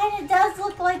 It kind of does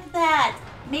look like that.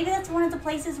 Maybe that's one of the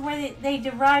places where they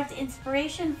derived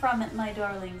inspiration from it, my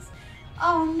darlings.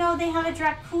 Oh no, they have a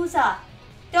Dracuza.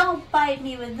 Don't bite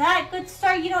me with that. Good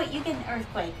start. You know what? You get an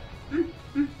Earthquake.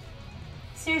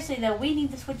 Seriously though, we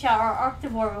need to switch out our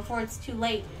Arctivore before it's too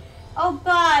late. Oh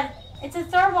God, it's a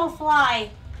Thermofly.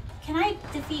 Can I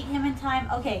defeat him in time?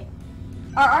 Okay,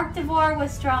 our Arctivore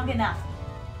was strong enough.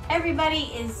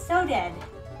 Everybody is so dead,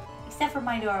 except for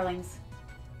my darlings.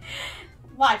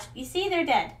 Watch, you see, they're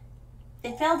dead.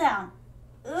 They fell down.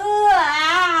 Ugh,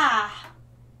 ah.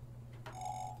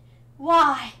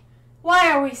 Why?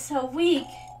 Why are we so weak?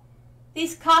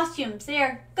 These costumes,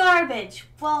 they're garbage.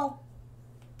 Well,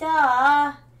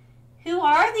 duh. Who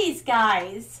are these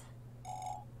guys?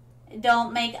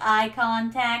 Don't make eye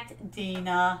contact,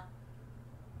 Dina.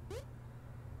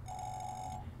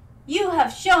 You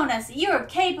have shown us you are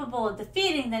capable of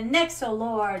defeating the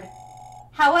Nexolord.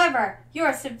 However, you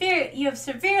have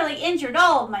severely injured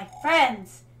all of my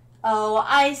friends. Oh,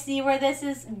 I see where this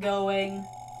is going.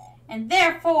 And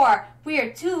therefore, we are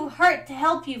too hurt to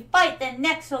help you fight the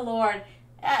Nexolord.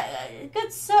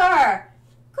 Good sir.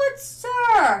 Good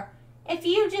sir. If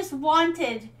you just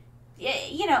wanted,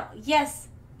 you know, yes,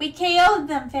 we KO'd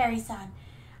them, Fairy-san.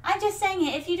 I'm just saying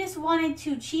it. If you just wanted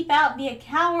to cheap out and be a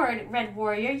coward, Red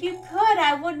Warrior, you could.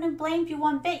 I wouldn't have blamed you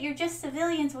one bit. You're just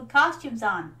civilians with costumes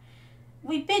on.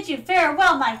 We bid you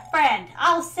farewell, my friend.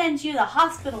 I'll send you the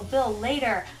hospital bill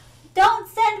later. Don't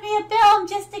send me a bill. I'm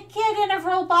just a kid and a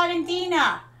robot and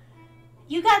Dina.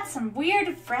 You got some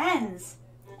weird friends.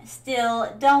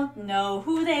 Still don't know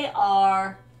who they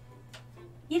are.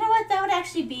 You know what? That would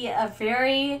actually be a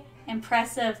very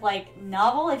impressive, like,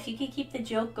 novel if you could keep the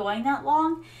joke going that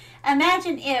long.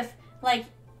 Imagine if, like,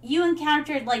 you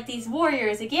encountered, like, these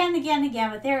warriors again and again and again,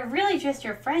 but they're really just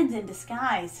your friends in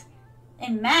disguise.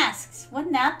 In masks.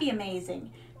 Wouldn't that be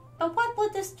amazing? But what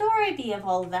would the story be of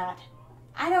all of that?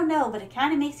 I don't know, but it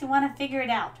kind of makes you want to figure it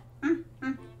out.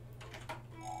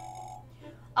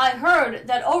 I heard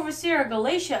that Overseer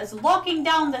Galatia is locking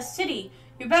down the city.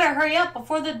 You better hurry up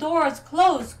before the doors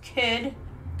close, kid.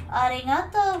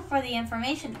 Arigato for the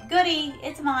information. Goody,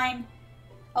 it's mine.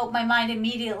 Oh, my mind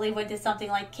immediately went to something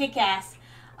like kick-ass.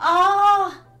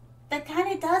 Ah, that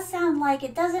kind of does sound like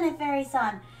it, doesn't it,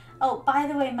 Fairy-san? Oh, by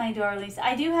the way, my darlings,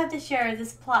 I do have to share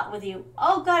this plot with you.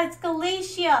 Oh God, it's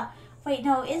Galatia. Wait,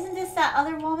 no, isn't this that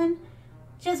other woman?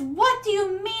 Just what do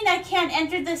you mean I can't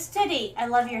enter the city? I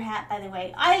love your hat, by the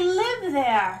way. I live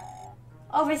there.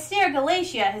 Overseer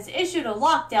Galatia has issued a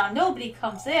lockdown. Nobody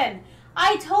comes in.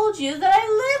 I told you that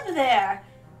I live there.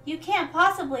 You can't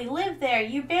possibly live there.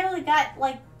 You barely got,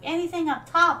 like, anything up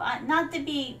top. Not to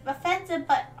be offensive,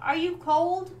 but are you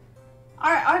cold?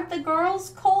 Aren't the girls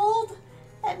cold?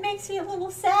 That makes me a little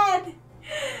sad.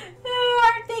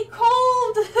 Aren't they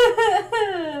cold?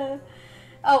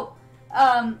 Oh,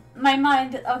 my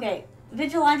mind, okay.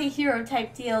 Vigilante hero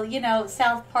type deal, you know,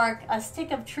 South Park, A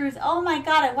Stick of Truth. Oh my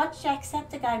God, I watched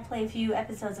Jacksepticeye play a few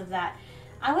episodes of that.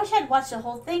 I wish I'd watched the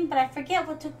whole thing, but I forget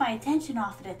what took my attention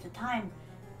off it at the time.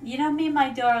 You know me, my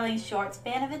darling, short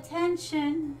span of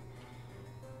attention.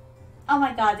 Oh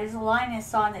my God, there's a line in a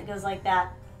song that goes like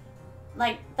that.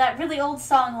 Like, that really old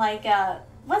song, like,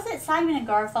 was it Simon and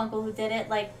Garfunkel who did it?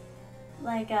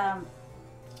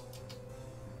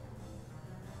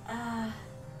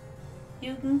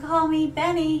 You can call me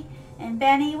Benny, and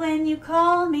Benny, when you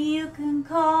call me, you can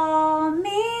call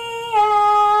me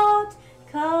out,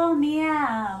 call me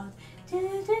out. I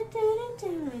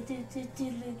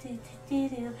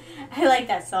like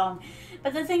that song.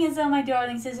 But the thing is, though, my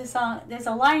darlings, there's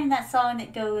a line in that song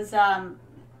that goes, how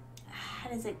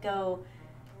does it go?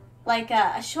 Like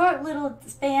a short little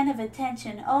span of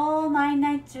attention. Oh, my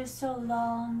nights are so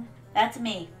long. That's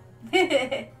me.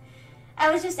 I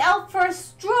was just out for a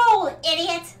stroll,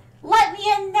 idiot! Let me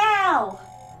in now!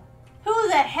 Who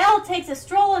the hell takes a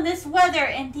stroll in this weather?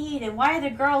 Indeed, and why are the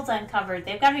girls uncovered?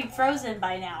 They've got to be frozen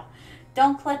by now.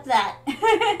 Don't clip that.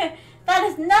 That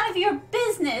is none of your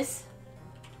business.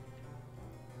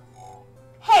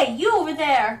 Hey, you over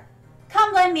there!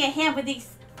 Come lend me a hand with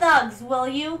these thugs, will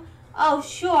you? Oh,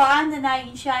 sure, I'm the knight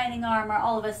in shining armor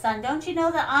all of a sudden. Don't you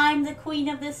know that I'm the queen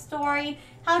of this story?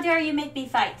 How dare you make me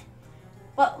fight?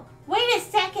 Well, wait a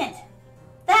second.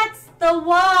 That's the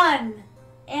one.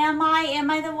 Am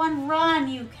I the one? Run,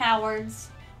 you cowards.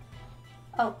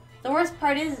 Oh, the worst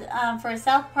part is, for a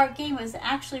South Park game, it was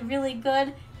actually really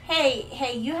good.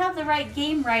 Hey, you have the right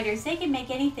game writers. They can make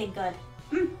anything good.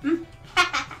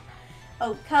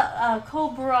 Oh,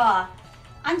 Cobra.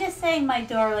 I'm just saying, my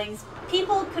darlings,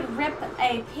 people could rip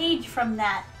a page from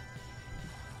that.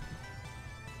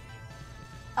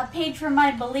 A page from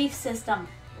my belief system.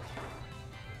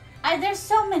 There's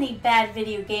so many bad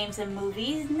video games and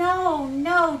movies.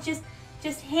 No,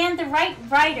 just hand the right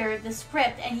writer the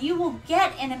script and you will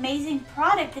get an amazing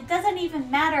product. It doesn't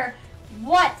even matter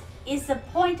what is the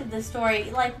point of the story.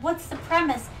 Like, what's the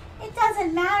premise? It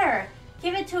doesn't matter.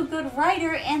 Give it to a good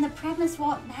writer and the premise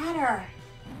won't matter.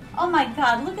 Oh my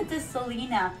god, look at this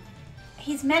Selena.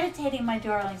 He's meditating, my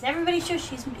darlings. Everybody shows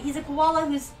he's a koala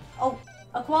who's... Oh,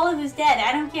 a koala who's dead.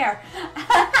 I don't care.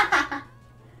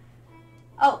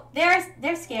 Oh,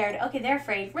 they're scared. Okay, they're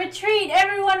afraid. Retreat!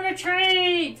 Everyone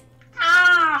retreat!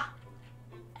 Ah!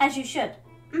 As you should.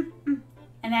 And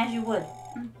as you would.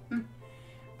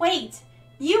 Wait!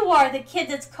 You are the kid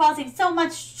that's causing so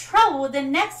much trouble with the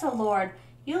Nexolord.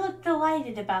 You look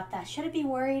delighted about that. Should I be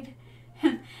worried?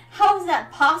 How is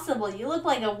that possible? You look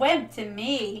like a wimp to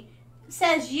me.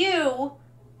 Says you.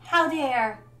 How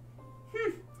dare.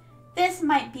 This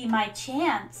might be my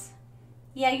chance.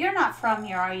 Yeah, you're not from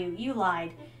here, are you? You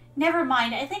lied. Never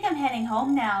mind. I think I'm heading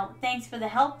home now. Thanks for the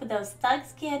help with those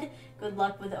thugs, kid. Good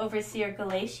luck with Overseer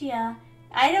Galatia.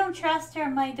 I don't trust her,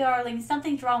 my darling.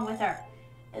 Something's wrong with her.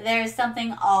 There's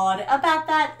something odd about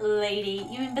that lady.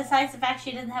 You mean besides the fact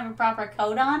she doesn't have a proper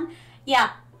coat on? Yeah,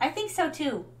 I think so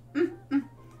too.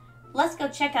 Let's go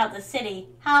check out the city.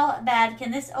 How bad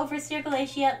can this Overseer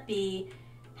Galatia be?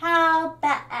 How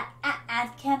bad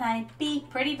can I be?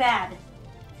 Pretty bad.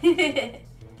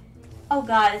 Oh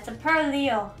god, it's a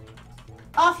Perleo.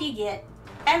 Off you get.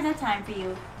 I have no time for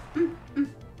you.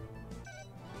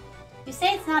 You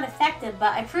say it's not effective,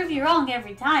 but I prove you wrong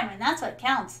every time, and that's what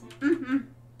counts.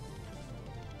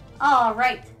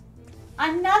 Alright.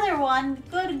 Another one.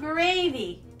 Good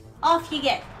gravy. Off you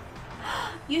get.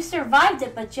 You survived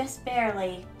it, but just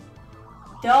barely.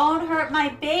 Don't hurt my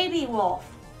baby wolf.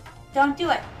 Don't do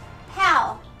it.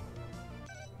 Pal.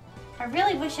 I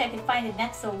really wish I could find a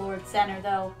Nexolord Center,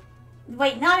 though.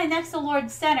 Wait, not a Nexolord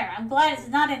Center. I'm glad it's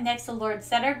not a Nexolord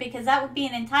Center, because that would be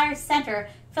an entire center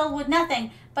filled with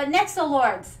nothing but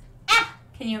Nexolords. Ah!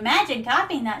 Can you imagine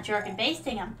copying that jerk and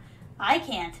pasting him? I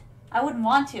can't. I wouldn't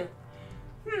want to.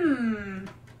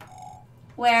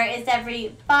 Where is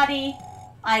everybody?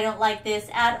 I don't like this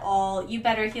at all. You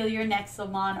better heal your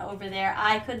Nexomon over there.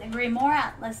 I couldn't agree more,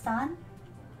 Atlas-san.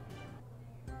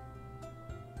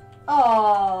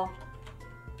 Oh,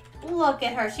 look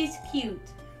at her. She's cute.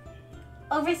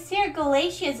 Overseer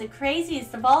Galatia is the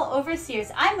craziest of all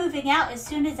overseers. I'm moving out as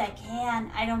soon as I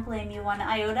can. I don't blame you one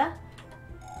iota.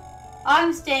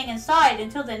 I'm staying inside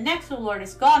until the Nexolord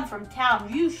is gone from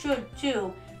town. You should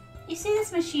too. You see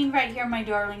this machine right here, my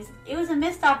darlings? It was a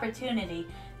missed opportunity.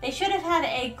 They should have had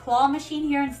a claw machine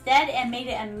here instead and made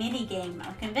it a mini game.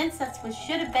 I'm convinced that's what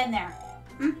should have been there.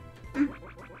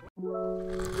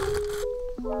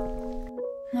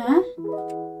 Huh?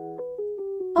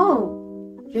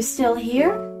 Oh, you're still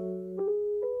here?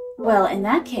 Well, in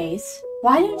that case,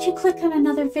 why don't you click on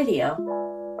another video?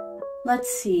 Let's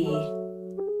see.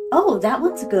 Oh, that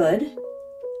one's good.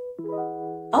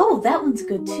 Oh, that one's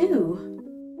good too.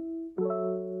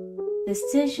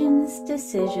 Decisions.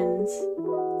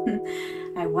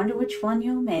 I wonder which one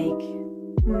you'll make.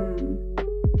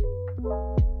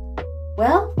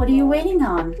 Well, what are you waiting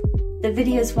on? The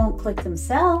videos won't click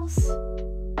themselves.